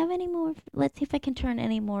don't have any more. Let's see if I can turn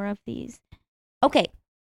any more of these. Okay.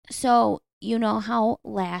 So you know how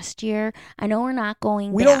last year, I know we're not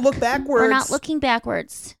going We back. don't look backwards. We're not looking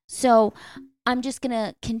backwards. So I'm just going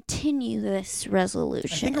to continue this resolution.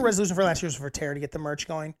 I think a resolution for last year was for Tara to get the merch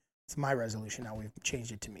going. It's my resolution. Now we've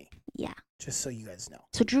changed it to me. Yeah. Just so you guys know.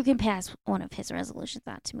 So Drew can pass one of his resolutions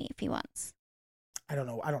on to me if he wants. I don't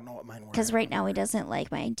know what mine were. Because right now he doesn't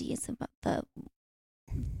like my ideas about the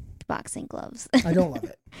boxing gloves. I don't love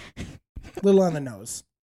it. A little on the nose.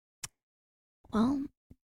 Well...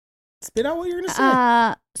 Spit out what you're going to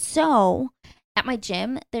say. So at my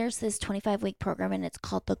gym, there's this 25-week program, and it's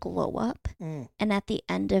called the Glow Up. Mm. And at the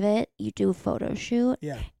end of it, you do a photo shoot.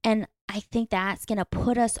 Yeah. And I think that's going to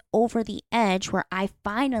put us over the edge where I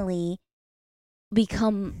finally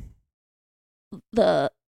become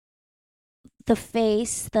the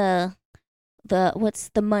face, the what's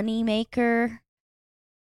the money maker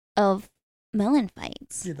of Melon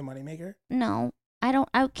Fights. You're the money maker? No, I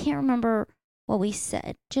can't remember what we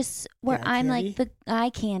said. Just where I'm candy? like the eye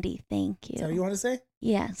candy. Thank you. Is that what you want to say?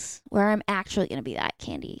 Yes, where I'm actually going to be the eye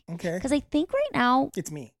candy. Okay. Because I think right now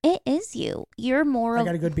It's me. it is you. You're more I of.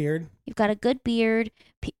 got a good beard. You've got a good beard.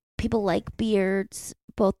 People like beards.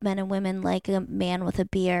 Both men and women like a man with a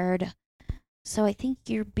beard. So I think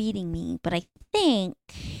you're beating me. But I think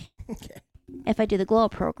Okay. if I do the glow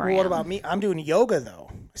up program. Well, what about me? I'm doing yoga though.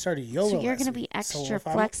 I started yoga. So you're going to be extra if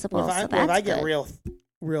flexible. If so I get good.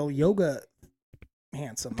 real yoga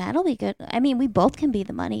handsome. That'll be good. I mean, we both can be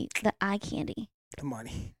the eye candy. The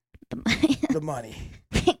money. The money. The money.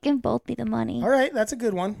 We can both be the money. All right, that's a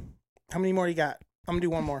good one. How many more you got? I'm gonna do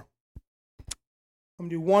one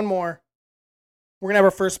more. We're gonna have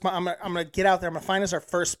our first. I'm gonna get out there. I'm gonna find us our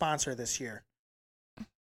first sponsor this year.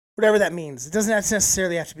 Whatever that means. It doesn't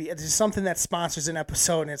necessarily have to be. It's just something that sponsors an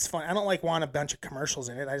episode, and it's fun. I don't want a bunch of commercials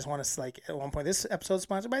in it. I just want to like at one point, this episode's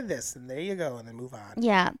sponsored by this, and there you go, and then move on.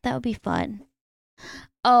 Yeah, that would be fun.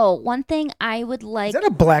 Oh, one thing I would like. Is that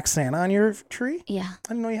a black Santa on your tree? Yeah. I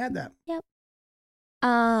didn't know you had that. Yep.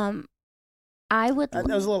 I would. That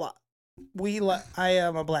was a little. I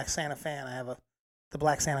am a Black Santa fan. The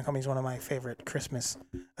Black Santa Company is one of my favorite Christmas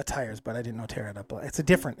attires, but I didn't know Tara had a black. It's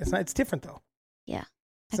different though. Yeah.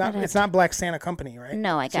 It's not Black Santa Company, right?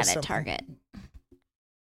 No, I got it at Target.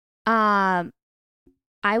 I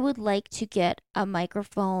would like to get a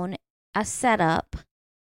microphone, a setup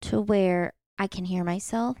to where I can hear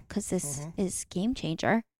myself, because this is game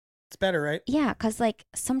changer. It's better, right? Yeah, because like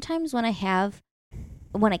sometimes when I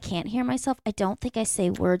can't hear myself, I don't think I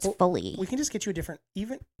say words fully. We can just get you a different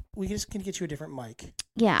mic.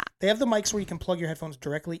 Yeah. They have the mics where you can plug your headphones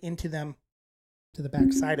directly into them to the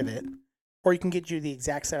back side of it, or you can get you the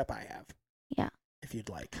exact setup I have. Yeah. If you'd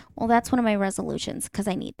like. Well, that's one of my resolutions, because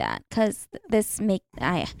I need that, because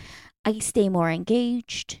I stay more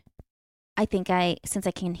engaged. I think since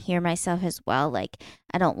I can hear myself as well, like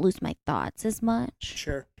I don't lose my thoughts as much.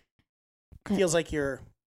 Sure. Feels like you're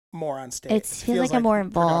more on stage. It feels like I'm more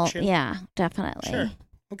involved. Production. Yeah, definitely. Sure.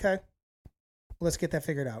 Okay. Let's get that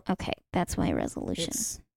figured out. Okay, that's my resolution.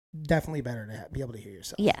 It's definitely better to be able to hear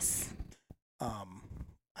yourself. Yes.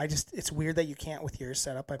 It's weird that you can't with yours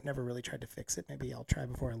set up. I've never really tried to fix it. Maybe I'll try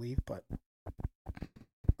before I leave, but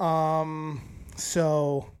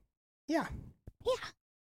so yeah.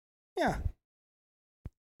 Yeah.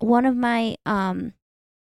 One of my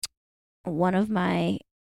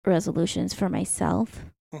resolutions for myself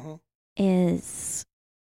is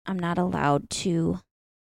I'm not allowed to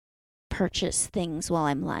purchase things while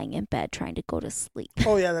I'm lying in bed trying to go to sleep.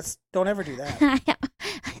 Oh yeah, don't ever do that.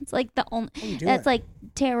 It's like the only. What are you doing? That's like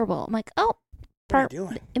terrible. I'm like, what are you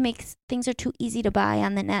doing? It makes things are too easy to buy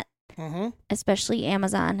on the net, especially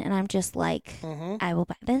Amazon, and I'm just like, I will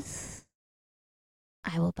buy this.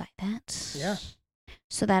 I will buy that. Yeah.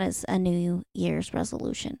 So that is a New Year's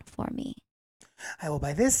resolution for me. I will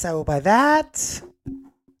buy this. I will buy that.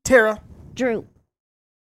 Tara. Drew.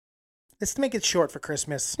 Let's make it short for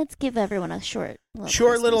Christmas. Let's give everyone a short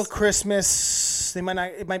little Christmas. It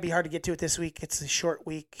might be hard to get to it this week. It's a short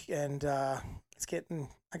week, and I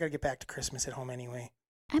gotta get back to Christmas at home anyway.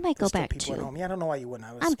 I might go back people too. At home. Yeah, I don't know why you wouldn't.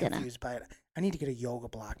 I was confused by it. I need to get a yoga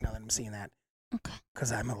block now that I'm seeing that. Okay.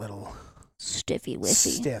 Because I'm a little stiffy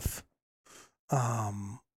wiffy. Stiff.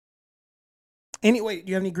 Anyway, do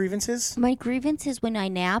you have any grievances? My grievance is when I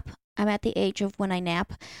nap. I'm at the age of when I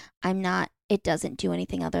nap, it doesn't do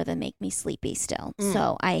anything other than make me sleepy still.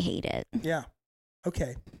 So I hate it. Yeah.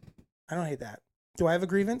 Okay. I don't hate that. Do I have a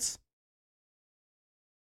grievance?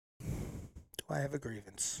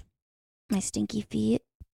 My stinky feet.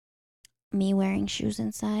 Me wearing shoes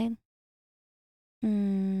inside.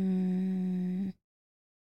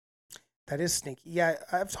 That is sneaky. Yeah,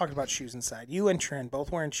 I've talked about shoes inside. You and Trin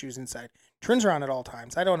both wearing shoes inside. Trin's are on at all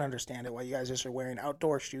times. I don't understand it why you guys just are wearing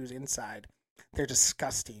outdoor shoes inside. They're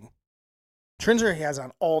disgusting. Trin's he has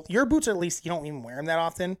on all your boots. At least you don't even wear them that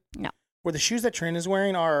often. No. Where the shoes that Trin is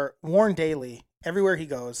wearing are worn daily everywhere he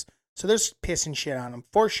goes. So there's piss and shit on them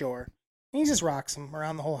for sure. And he just rocks them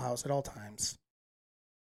around the whole house at all times.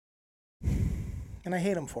 And I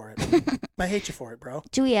hate him for it. I hate you for it, bro.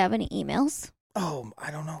 Do we have any emails? Oh,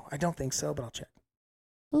 I don't know. I don't think so, but I'll check.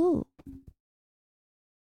 Ooh.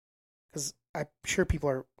 Because I'm sure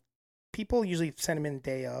people usually send them in the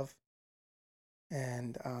day of.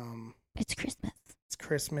 And it's Christmas. It's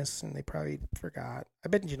Christmas, and they probably forgot. I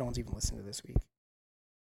bet you no one's even listened to this week.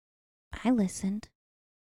 I listened.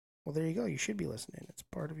 Well, there you go. You should be listening. It's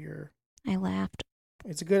part of your... I laughed.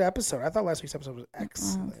 It's a good episode. I thought last week's episode was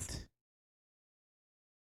excellent.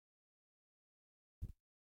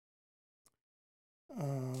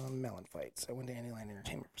 Melon fights. I went to Andyline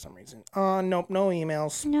Entertainment for some reason. Nope, no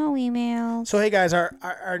emails. No emails. So hey guys,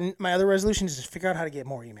 my other resolution is to figure out how to get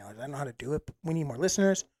more emailers. I don't know how to do it. But we need more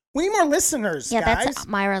listeners. We need more listeners, yeah, guys. That's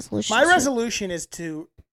my resolution. My resolution is to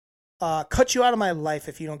cut you out of my life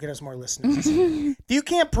if you don't get us more listeners. If you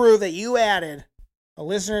can't prove that you added a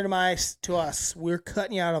listener to us, we're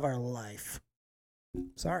cutting you out of our life.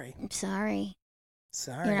 Sorry.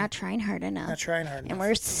 You're not trying hard enough. Not trying hard enough. And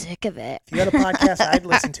we're sick of it. If you had a podcast, I'd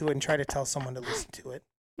listen to it and try to tell someone to listen to it.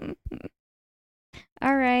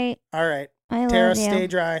 All right. I Tara, love you. stay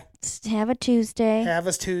dry. Have a Tuesday. Have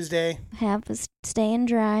us Tuesday. Have us staying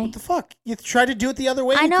dry. What the fuck? You tried to do it the other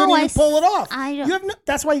way. I know. Couldn't even pull it off. I don't.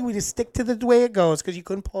 That's why we just stick to the way it goes, because you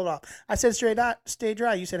couldn't pull it off. I said stay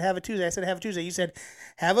dry. You said have a Tuesday. I said have a Tuesday. You said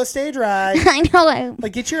have a stay dry. I know.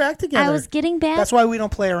 Like, get your act together. I was getting back. That's why we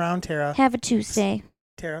don't play around, Tara. Have a Tuesday.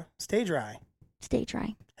 Tara, stay dry. Stay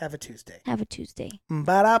dry. Have a Tuesday. Have a Tuesday.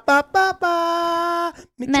 Ba-da-ba-ba-ba.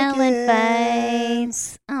 Melon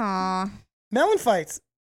fights. Aw. Melon fights.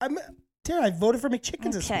 Tara, I voted for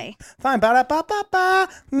McChickens this Okay. week. Fine. Ba-da-ba-ba-ba.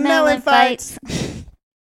 Melon fights.